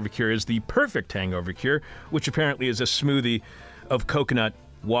week's hangover cure is the perfect hangover cure, which apparently is a smoothie of coconut,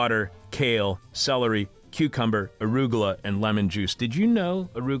 water, kale, celery, cucumber, arugula, and lemon juice. Did you know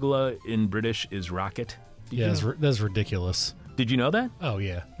arugula in British is rocket? Yeah, that's ridiculous. Did you know that? Oh,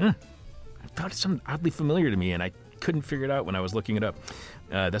 yeah. I thought it sounded oddly familiar to me, and I couldn't figure it out when I was looking it up.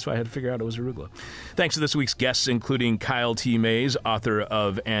 That's why I had to figure out it was arugula. Thanks to this week's guests, including Kyle T. Mays, author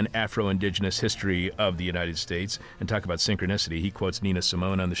of An Afro-Indigenous History of the United States, and talk about synchronicity. He quotes Nina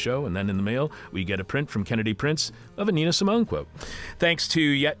Simone on the show, and then in the mail, we get a print from Kennedy Prince of a Nina Simone quote. Thanks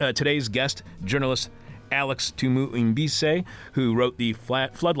to today's guest, journalist Alex Tumuimbise, who wrote the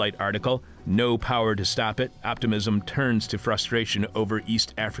Floodlight article, No Power to Stop It, Optimism Turns to Frustration Over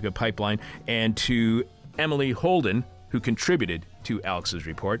East Africa Pipeline, and to Emily Holden, who contributed to Alex's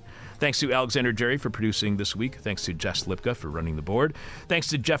report. Thanks to Alexander Jerry for producing this week. Thanks to Jess Lipka for running the board. Thanks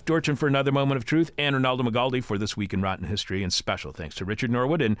to Jeff Dorchin for Another Moment of Truth, and Ronaldo Magaldi for This Week in Rotten History, and special thanks to Richard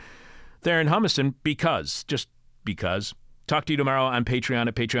Norwood and Theron Humiston, just because. Talk to you tomorrow on Patreon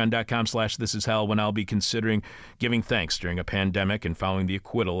at patreon.com/thisishell, when I'll be considering giving thanks during a pandemic and following the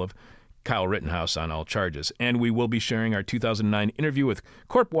acquittal of Kyle Rittenhouse on all charges. And we will be sharing our 2009 interview with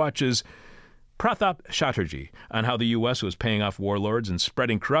Corp Watch's Pratap Chatterjee on how the U.S. was paying off warlords and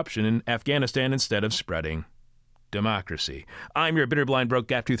spreading corruption in Afghanistan instead of spreading democracy. I'm your bitter, blind, broke,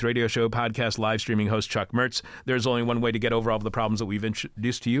 gap-toothed radio show podcast live streaming host, Chuck Mertz. There's only one way to get over all of the problems that we've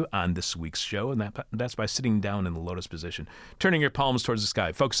introduced to you on this week's show, and that's by sitting down in the lotus position, turning your palms towards the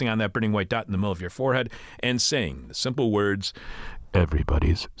sky, focusing on that burning white dot in the middle of your forehead, and saying the simple words,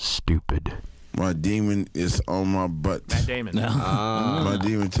 everybody's stupid. My demon is on my butt. Matt Damon. My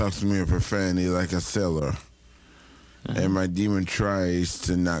demon talks to me in profanity like a sailor. And my demon tries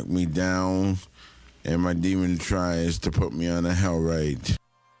to knock me down. And my demon tries to put me on a hell ride.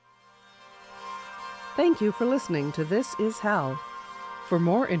 Thank you for listening to This Is Hell. For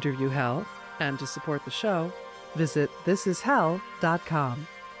more Interview Hell and to support the show, visit thisishell.com.